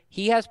together,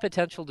 he has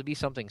potential to be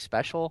something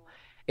special.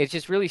 It's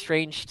just really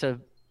strange to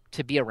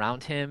be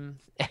around him.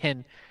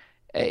 And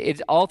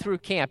it's all through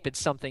camp. It's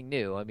something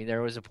new. I mean,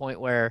 there was a point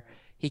where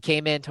he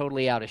came in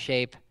totally out of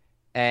shape,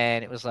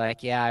 and it was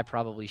like, yeah, I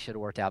probably should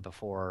have worked out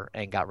before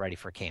and got ready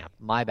for camp.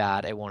 My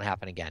bad. It won't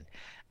happen again.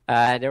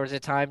 There was a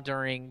time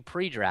during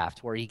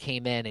pre-draft where he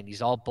came in and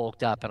he's all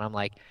bulked up, and I'm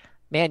like,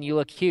 man, you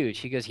look huge.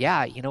 He goes,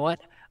 yeah, you know what?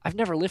 I've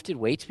never lifted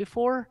weights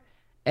before,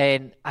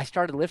 and I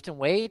started lifting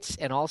weights,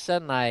 and all of a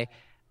sudden I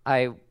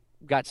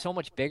got so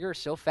much bigger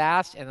so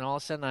fast, and then all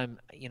of a sudden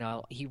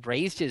he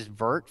raised his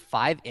vert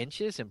 5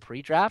 inches in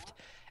pre-draft,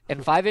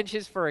 and 5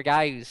 inches for a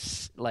guy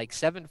who's like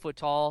 7 foot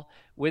tall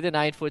with a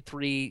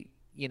 9'3",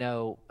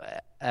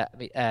 a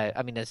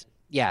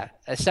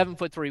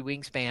 7'3"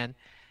 wingspan,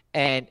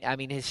 and I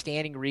mean his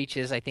standing reach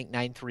is I think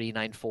 9'3",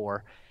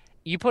 9'4".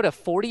 You put a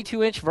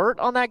 42-inch vert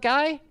on that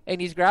guy, and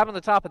he's grabbing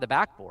the top of the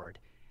backboard.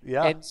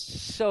 Yeah. And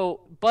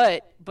so,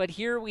 but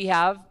here we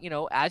have,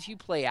 as you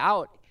play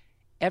out,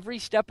 every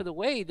step of the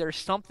way, there's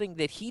something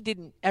that he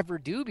didn't ever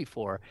do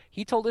before.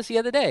 He told us the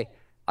other day,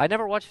 I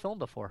never watched film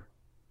before.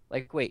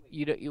 Like, wait,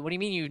 what do you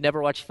mean you've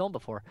never watched film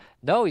before?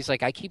 No, he's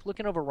like, I keep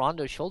looking over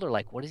Rondo's shoulder,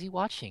 like, what is he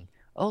watching?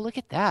 Oh, look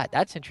at that.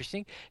 That's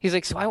interesting. He's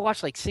like, so I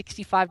watched like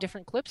 65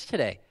 different clips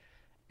today.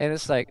 And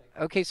it's like,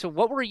 okay, so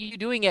what were you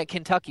doing at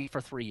Kentucky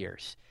for 3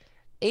 years?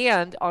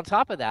 And on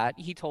top of that,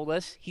 he told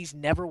us he's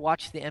never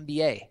watched the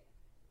NBA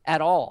at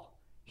all.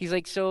 He's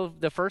like, so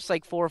the first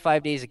like 4 or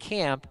 5 days of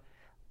camp,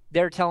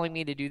 they're telling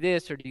me to do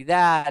this or do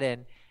that,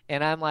 and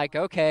I'm like,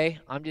 okay,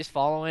 I'm just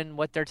following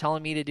what they're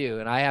telling me to do,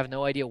 and I have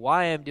no idea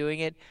why I'm doing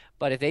it,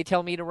 but if they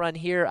tell me to run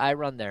here, I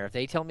run there. If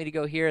they tell me to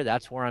go here,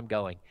 that's where I'm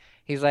going.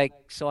 He's like,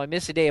 so I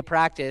missed a day of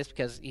practice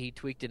because he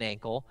tweaked an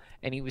ankle,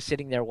 and he was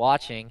sitting there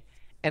watching,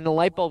 and the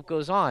light bulb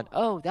goes on.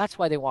 Oh, that's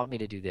why they want me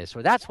to do this,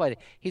 or that's why.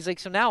 He's like,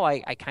 so now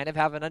I kind of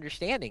have an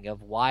understanding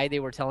of why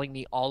they were telling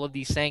me all of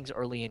these things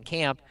early in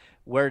camp,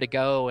 where to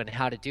go and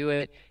how to do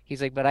it.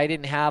 He's like, but I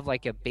didn't have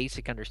like a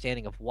basic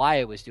understanding of why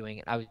I was doing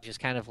it. I was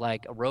just kind of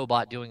like a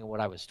robot doing what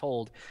I was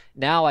told.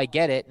 Now I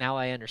get it. Now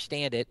I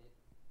understand it.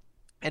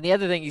 And the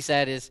other thing he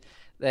said is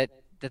that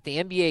the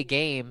NBA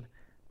game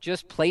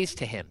just plays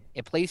to him.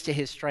 It plays to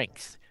his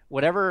strengths.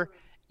 Whatever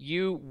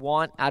you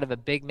want out of a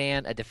big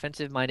man, a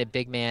defensive-minded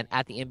big man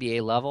at the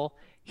NBA level,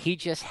 he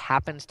just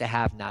happens to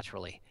have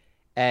naturally.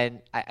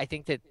 And I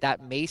think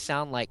that may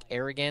sound like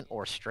arrogant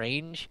or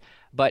strange,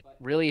 but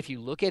really if you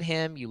look at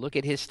him, you look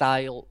at his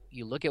style,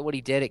 you look at what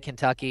he did at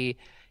Kentucky,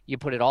 you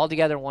put it all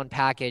together in one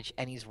package,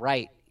 and he's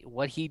right.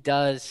 What he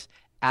does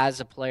as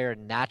a player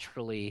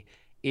naturally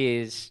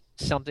is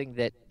something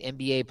that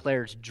NBA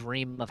players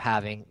dream of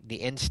having. The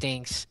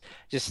instincts,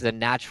 just the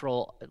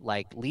natural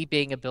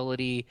leaping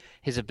ability,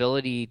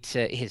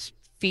 his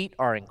feet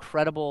are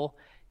incredible.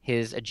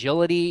 His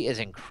agility is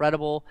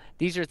incredible.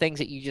 These are things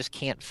that you just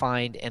can't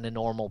find in a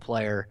normal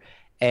player.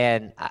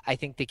 And I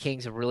think the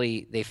Kings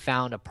they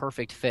found a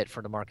perfect fit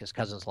for DeMarcus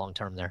Cousins long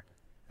term there.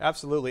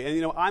 Absolutely.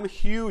 And, I'm a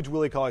huge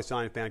Willie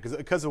Cauley-Stein fan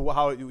because of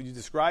how you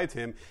described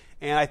him.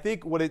 And I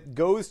think what it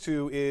goes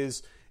to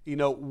is,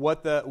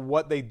 what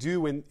they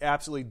do and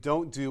absolutely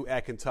don't do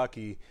at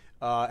Kentucky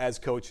as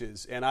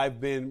coaches. And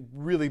I've been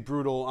really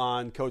brutal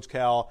on Coach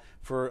Cal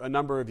for a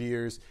number of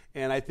years.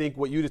 And I think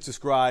what you just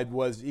described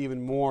was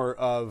even more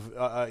of,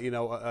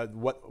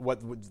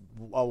 what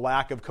a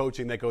lack of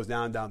coaching that goes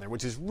down there,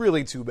 which is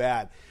really too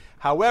bad.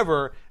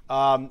 However,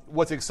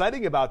 what's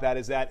exciting about that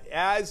is that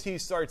as he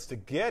starts to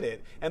get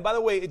it, and by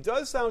the way, it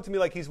does sound to me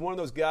like he's one of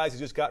those guys who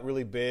just got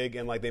really big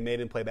and they made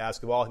him play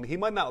basketball. I mean, he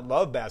might not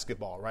love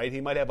basketball, right?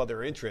 He might have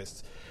other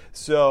interests.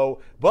 So,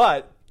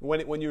 but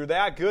when you're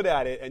that good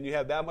at it and you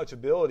have that much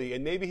ability,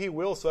 and maybe he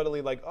will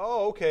suddenly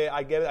oh, okay,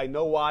 I get it. I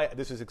know why.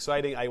 This is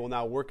exciting. I will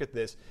now work at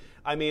this.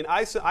 I mean,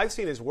 I've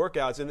seen his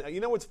workouts,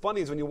 and what's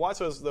funny is when you watch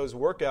those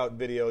workout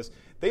videos,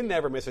 they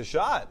never miss a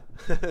shot.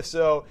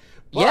 So,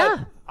 but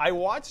I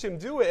watched him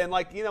do it, and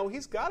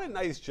he's got a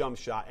nice jump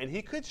shot, and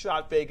he could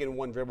shot fake in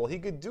one dribble. He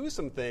could do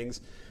some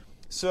things.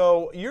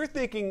 So you're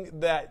thinking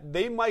that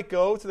they might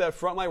go to that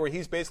front line where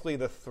he's basically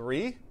the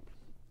 3?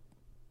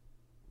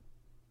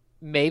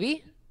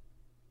 Maybe.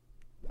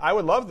 I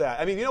would love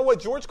that. I mean, you know what?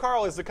 George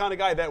Karl is the kind of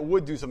guy that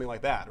would do something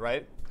like that,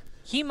 right?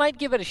 He might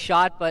give it a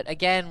shot, but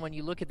again, when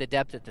you look at the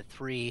depth at the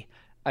 3,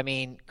 I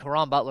mean,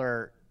 Caron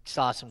Butler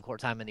saw some court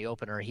time in the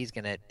opener. He's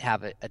going to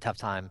have a tough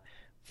time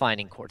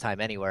finding court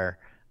time anywhere.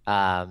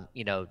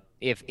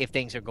 If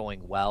things are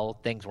going well,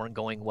 things weren't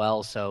going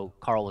well, so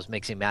Karl was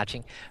mixing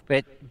matching.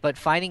 But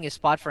finding a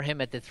spot for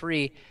him at the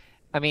 3,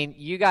 I mean,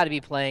 you got to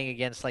be playing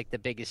against the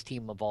biggest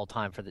team of all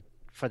time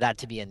for that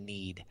to be a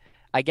need.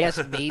 I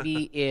guess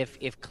maybe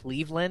if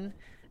Cleveland's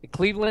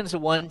the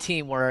one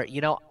team where,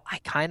 I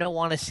kind of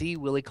want to see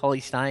Willie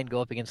Cauley-Stein go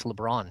up against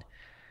LeBron.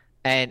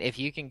 And if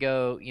you can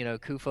go,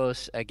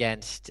 Kufos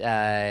against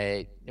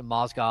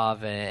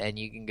Mozgov and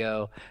you can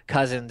go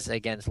Cousins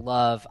against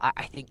Love,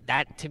 I think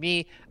that, to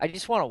me, I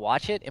just want to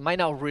watch it. It might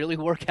not really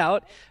work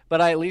out,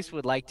 but I at least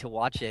would like to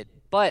watch it.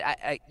 But,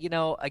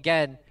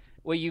 again,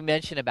 what you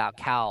mentioned about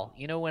Cal,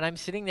 when I'm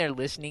sitting there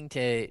listening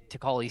to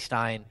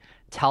Cauley-Stein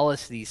tell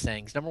us these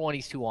things, number one,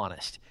 he's too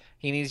honest.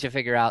 He needs to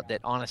figure out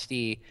that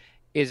honesty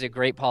is a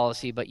great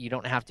policy, but you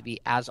don't have to be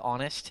as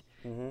honest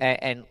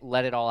and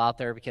let it all out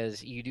there,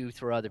 because you do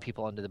throw other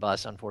people under the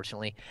bus,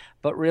 unfortunately.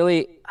 But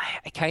really,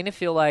 I kind of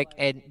feel like,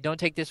 and don't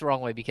take this the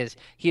wrong way, because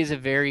he is a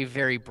very,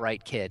 very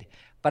bright kid,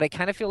 but I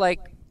kind of feel like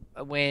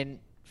when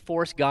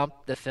Forrest Gump,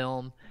 the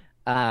film,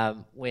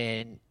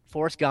 when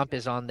Forrest Gump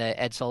is on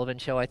the Ed Sullivan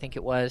show, I think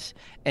it was,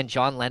 and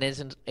John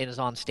Lennon is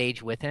on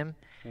stage with him,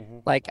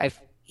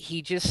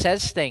 he just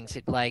says things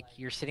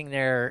you're sitting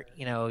there,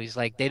 he's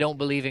like, they don't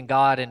believe in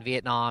God in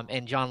Vietnam,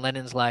 and John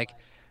Lennon's like,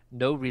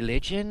 no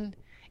religion?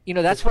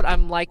 That's what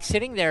I'm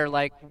sitting there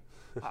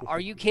are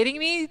you kidding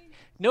me?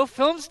 No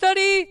film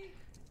study?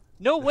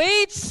 No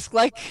weights?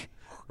 Right.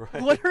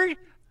 What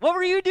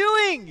were you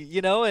doing?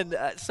 And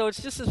so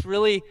it's just this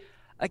really,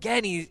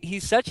 again,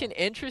 he's such an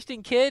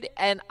interesting kid,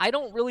 and I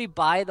don't really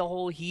buy the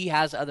whole he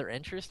has other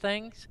interest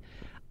things.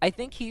 I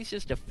think he's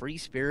just a free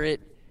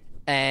spirit.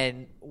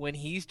 And when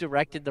he's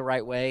directed the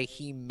right way,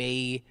 he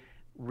may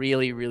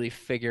really, really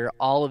figure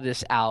all of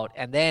this out.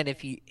 And then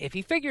if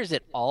he figures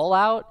it all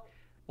out,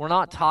 we're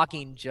not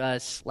talking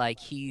just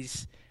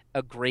he's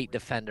a great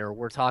defender.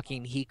 We're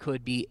talking he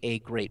could be a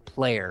great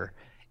player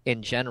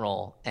in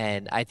general.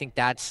 And I think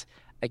that's,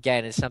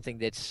 again, is something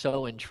that's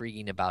so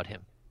intriguing about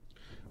him.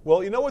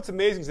 Well, what's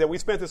amazing is that we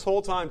spent this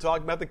whole time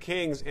talking about the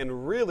Kings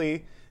and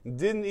really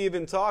didn't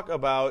even talk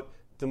about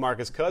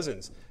DeMarcus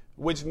Cousins,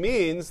 which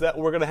means that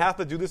we're going to have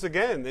to do this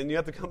again, and you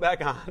have to come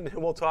back on, and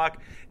we'll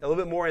talk a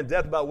little bit more in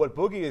depth about what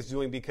Boogie is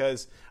doing,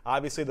 because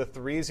obviously the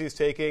threes he's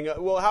taking.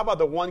 Well, how about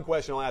the one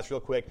question I'll ask real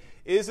quick?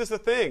 Is this a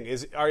thing?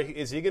 Is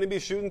he going to be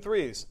shooting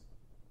threes?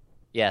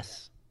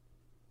 Yes.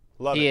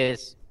 Love he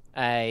it.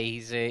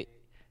 Is.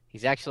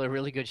 He's actually a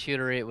really good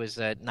shooter. It was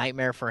a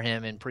nightmare for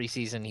him in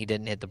preseason. He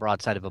didn't hit the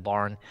broadside of a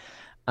barn.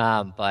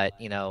 But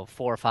 4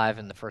 or 5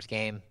 in the first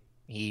game.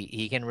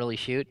 He can really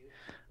shoot.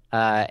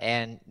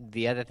 And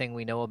the other thing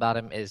we know about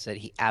him is that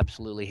he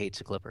absolutely hates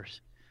the Clippers.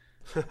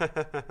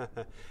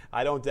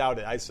 I don't doubt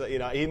it.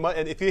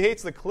 And if he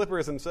hates the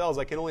Clippers themselves,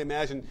 I can only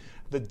imagine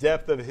the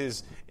depth of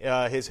his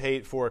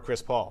hate for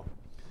Chris Paul.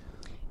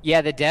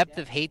 Yeah, the depth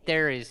of hate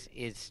there is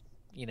it's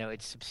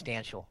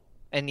substantial.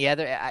 And the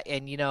other,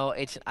 and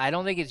it's I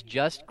don't think it's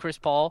just Chris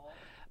Paul,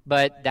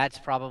 but that's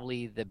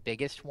probably the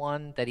biggest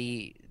one that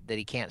he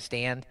can't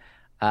stand.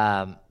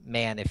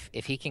 Man,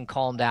 if he can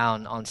calm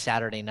down on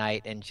Saturday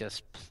night and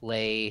just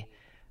play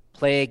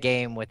a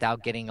game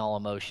without getting all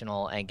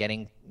emotional and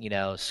getting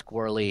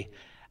squirrely.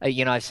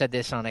 I've said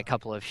this on a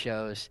couple of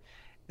shows.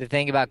 The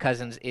thing about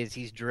Cousins is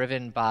he's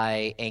driven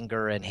by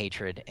anger and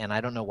hatred, and I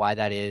don't know why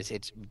that is.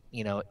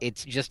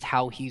 It's just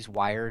how he's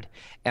wired,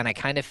 and I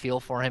kind of feel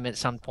for him at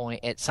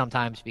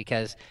sometimes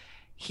because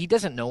he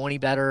doesn't know any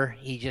better.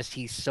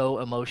 He's so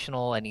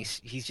emotional, and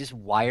he's just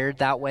wired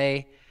that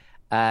way.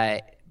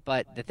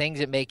 But the things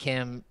that make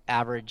him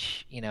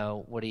average,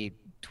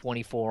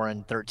 24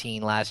 and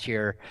 13 last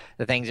year,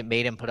 the things that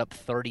made him put up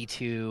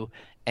 32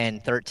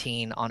 and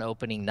 13 on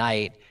opening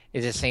night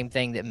is the same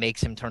thing that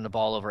makes him turn the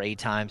ball over 8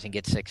 times and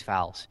get 6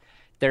 fouls.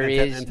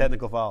 And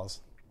technical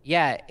fouls.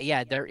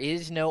 Yeah, there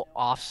is no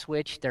off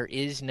switch. There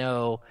is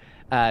no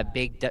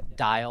big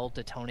dial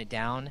to tone it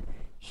down.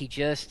 He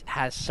just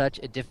has such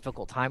a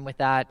difficult time with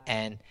that,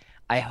 and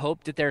I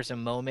hope that there's a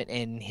moment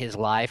in his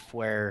life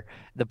where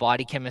the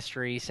body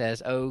chemistry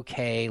says,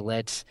 okay,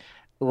 let's,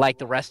 like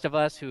the rest of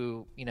us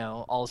who,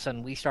 all of a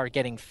sudden we start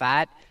getting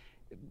fat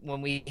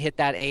when we hit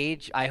that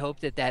age. I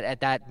hope that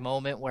at that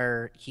moment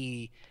where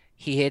he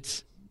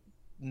hits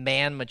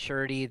man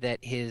maturity,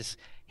 that his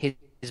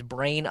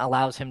brain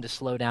allows him to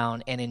slow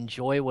down and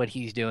enjoy what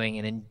he's doing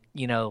and,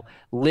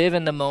 live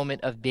in the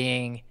moment of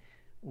being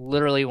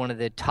literally one of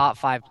the top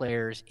 5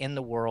 players in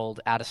the world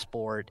at a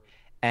sport.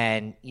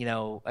 And,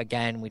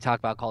 again, we talk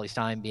about Cauley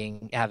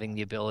Stein having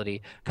the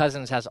ability.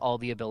 Cousins has all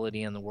the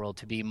ability in the world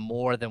to be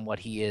more than what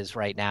he is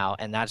right now,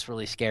 and that's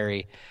really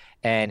scary.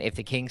 And if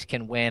the Kings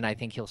can win, I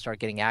think he'll start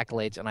getting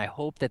accolades, and I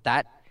hope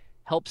that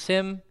helps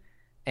him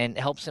and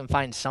helps him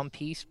find some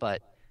peace.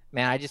 But,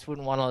 man, I just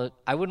wouldn't want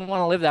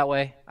to live that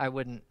way. I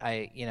wouldn't.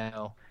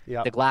 The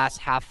glass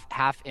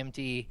half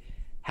empty,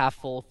 half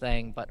full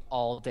thing, but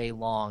all day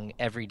long,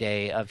 every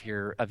day of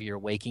your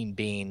waking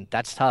being.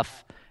 That's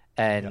tough.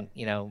 And,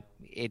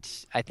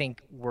 I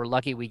think we're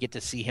lucky we get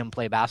to see him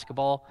play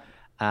basketball.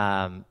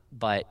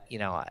 But,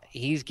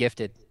 he's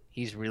gifted.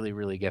 He's really,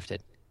 really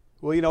gifted.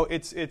 Well,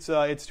 it's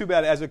too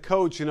bad. As a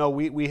coach,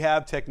 we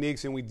have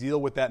techniques and we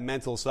deal with that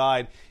mental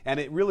side, and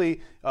it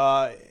really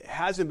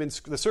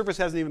the surface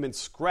hasn't even been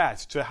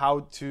scratched to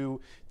how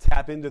to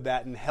tap into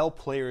that and help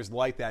players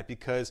like that.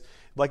 Because,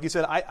 like you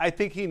said, I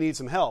think he needs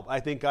some help. I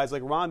think guys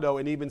like Rondo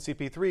and even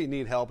CP3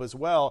 need help as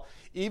well.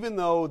 Even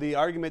though the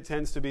argument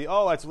tends to be,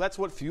 that's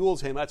what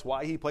fuels him. That's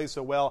why he plays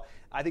so well.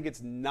 I think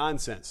it's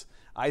nonsense.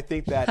 I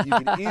think that you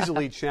can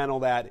easily channel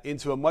that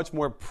into a much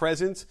more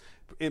presence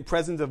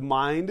of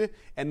mind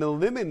and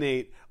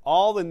eliminate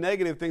all the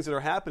negative things that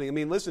are happening. I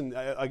mean, listen,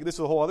 this is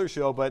a whole other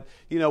show, but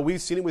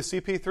we've seen it with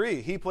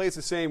CP3. He plays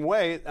the same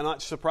way. I'm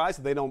not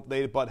surprised that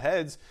they butt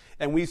heads,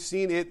 and we've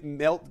seen it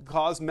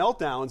cause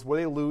meltdowns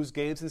where they lose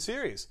games in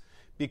series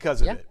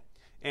because of it.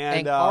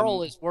 And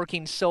Carl is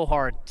working so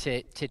hard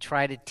to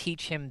try to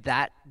teach him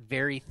that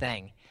very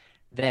thing,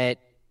 that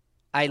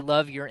I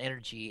love your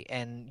energy,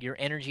 and your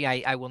energy,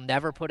 I will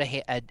never put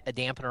a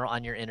dampener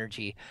on your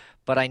energy,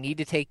 but I need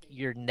to take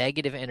your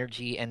negative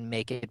energy and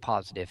make it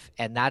positive.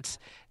 And that's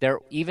there.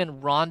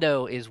 Even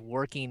Rondo is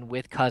working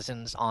with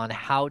Cousins on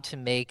how to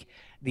make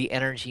the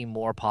energy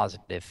more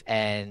positive.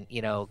 And,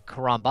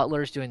 Caron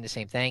Butler's doing the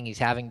same thing. He's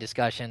having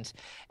discussions.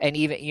 And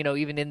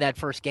even in that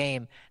first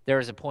game, there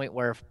was a point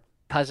where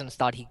Cousins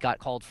thought he got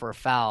called for a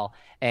foul,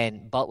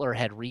 and Butler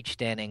had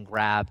reached in and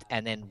grabbed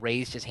and then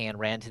raised his hand,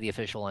 ran to the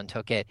official, and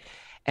took it.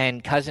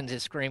 And Cousins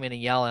is screaming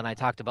and yelling. I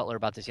talked to Butler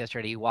about this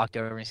yesterday. He walked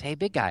over and said, "Hey,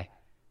 big guy,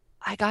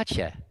 I got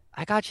you.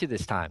 I got you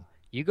this time.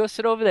 You go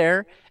sit over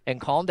there and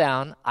calm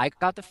down. I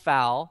got the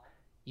foul.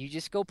 You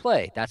just go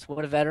play." That's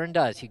what a veteran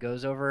does. He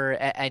goes over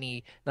and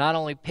he not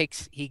only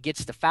he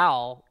gets the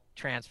foul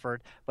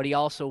transferred, but he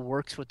also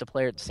works with the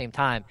player at the same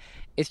time.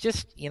 It's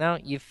just,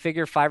 you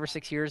figure 5 or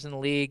 6 years in the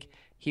league,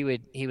 he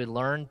would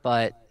learn,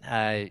 but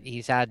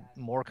he's had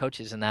more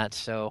coaches than that.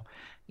 So,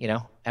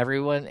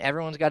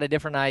 everyone's got a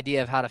different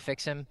idea of how to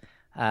fix him.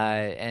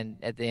 And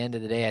at the end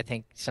of the day, I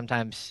think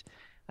sometimes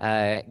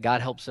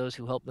God helps those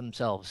who help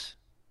themselves.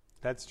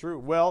 That's true.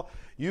 Well,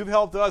 you've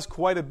helped us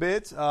quite a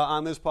bit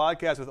on this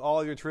podcast with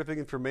all your terrific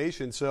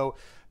information. So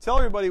tell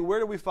everybody, where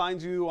do we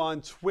find you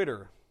on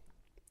Twitter?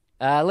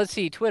 Let's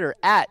see, Twitter,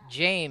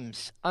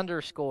 @James_Ham,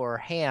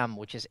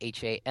 which is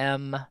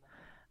HAM.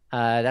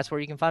 That's where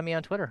you can find me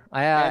on Twitter.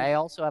 I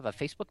also have a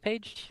Facebook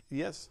page.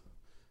 Yes.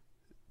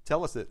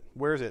 Tell us it.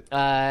 Where is it?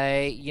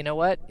 You know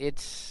what?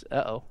 It's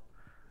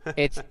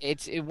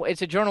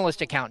it's a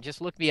journalist account. Just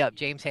look me up,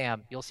 James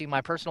Ham. You'll see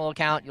my personal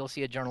account. You'll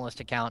see a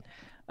journalist account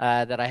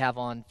that I have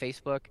on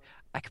Facebook.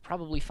 I could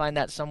probably find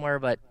that somewhere,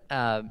 but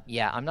I'm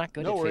not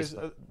good at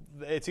Facebook.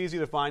 It's easy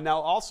to find. Now,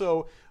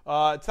 also,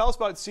 tell us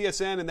about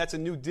CSN, and that's a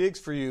new digs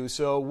for you.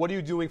 So what are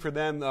you doing for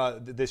them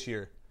this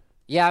year?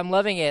 Yeah, I'm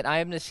loving it. I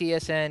am the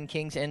CSN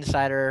Kings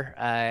insider,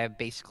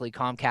 basically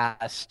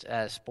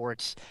Comcast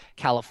Sports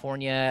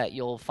California.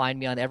 You'll find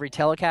me on every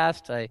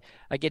telecast. I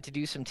get to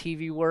do some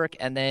TV work,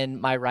 and then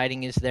my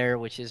writing is there,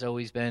 which has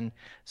always been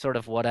sort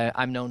of what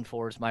I'm known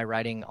for, is my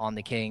writing on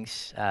the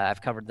Kings.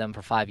 I've covered them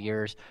for 5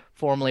 years,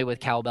 formerly with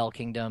Cowbell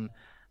Kingdom,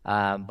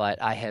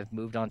 but I have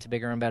moved on to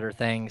bigger and better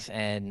things,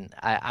 and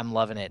I'm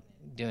loving it,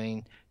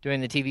 doing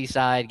the TV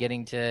side,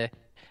 getting to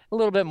a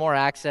little bit more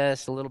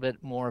access, a little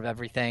bit more of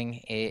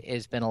everything.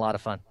 It's been a lot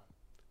of fun.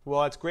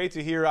 Well, it's great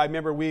to hear. I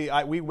remember we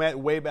went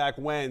way back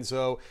when,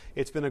 so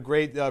it's been a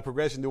great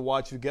progression to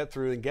watch you get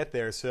through and get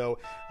there. So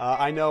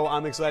I know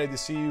I'm excited to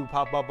see you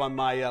pop up on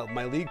my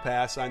my league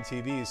pass on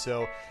TV.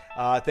 So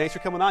thanks for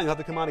coming on. You'll have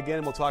to come on again,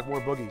 and we'll talk more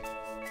boogie.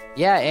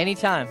 Yeah,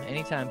 anytime.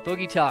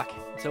 Boogie talk.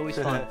 It's always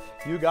fun.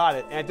 You got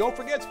it. And don't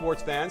forget,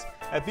 sports fans,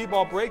 at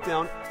B-Ball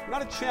Breakdown, we're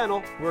not a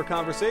channel, we're a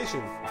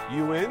conversation.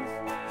 You in?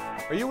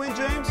 Are you in,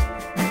 James?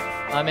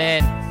 I'm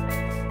in.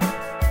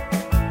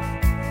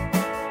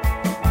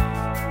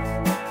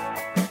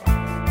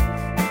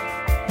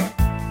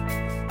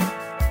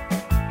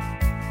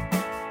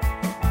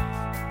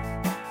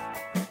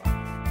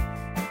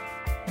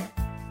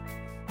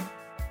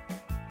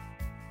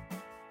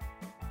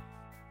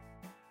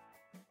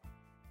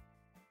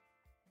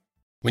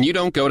 When you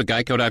don't go to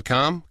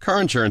Geico.com, car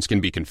insurance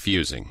can be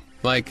confusing.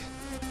 Like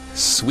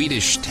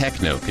Swedish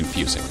techno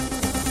confusing.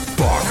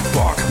 Bark,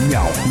 bark,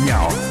 meow,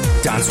 meow.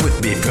 Dance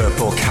with me,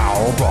 purple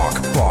cow.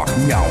 Bark, bark,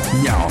 meow,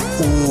 meow.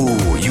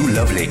 Ooh, you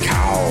lovely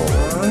cow.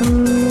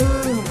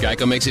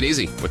 Geico makes it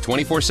easy. With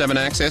 24/7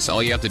 access,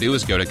 all you have to do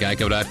is go to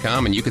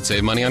Geico.com and you could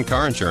save money on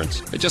car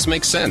insurance. It just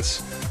makes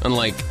sense.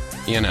 Unlike,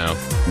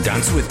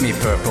 Dance with me,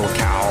 purple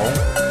cow.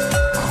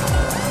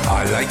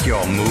 I like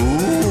your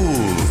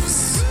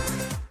moves.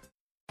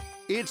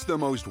 It's the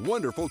most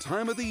wonderful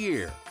time of the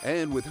year,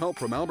 and with help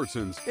from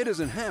Albertsons, it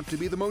doesn't have to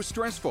be the most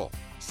stressful.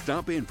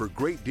 Stop in for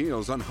great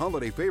deals on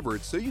holiday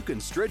favorites so you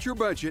can stretch your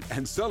budget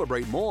and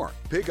celebrate more.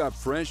 Pick up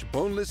fresh,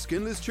 boneless,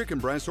 skinless chicken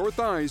breasts or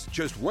thighs,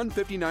 just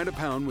 $1.59 a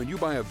pound when you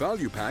buy a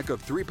value pack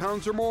of 3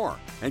 pounds or more.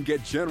 And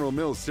get General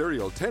Mills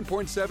cereal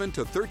 10.7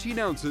 to 13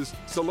 ounces,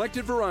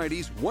 selected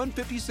varieties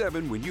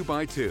 $1.57 when you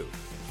buy 2.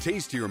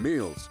 Tastier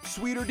meals,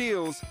 sweeter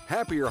deals,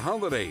 happier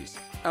holidays.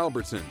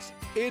 Albertsons,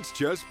 it's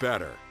just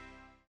better.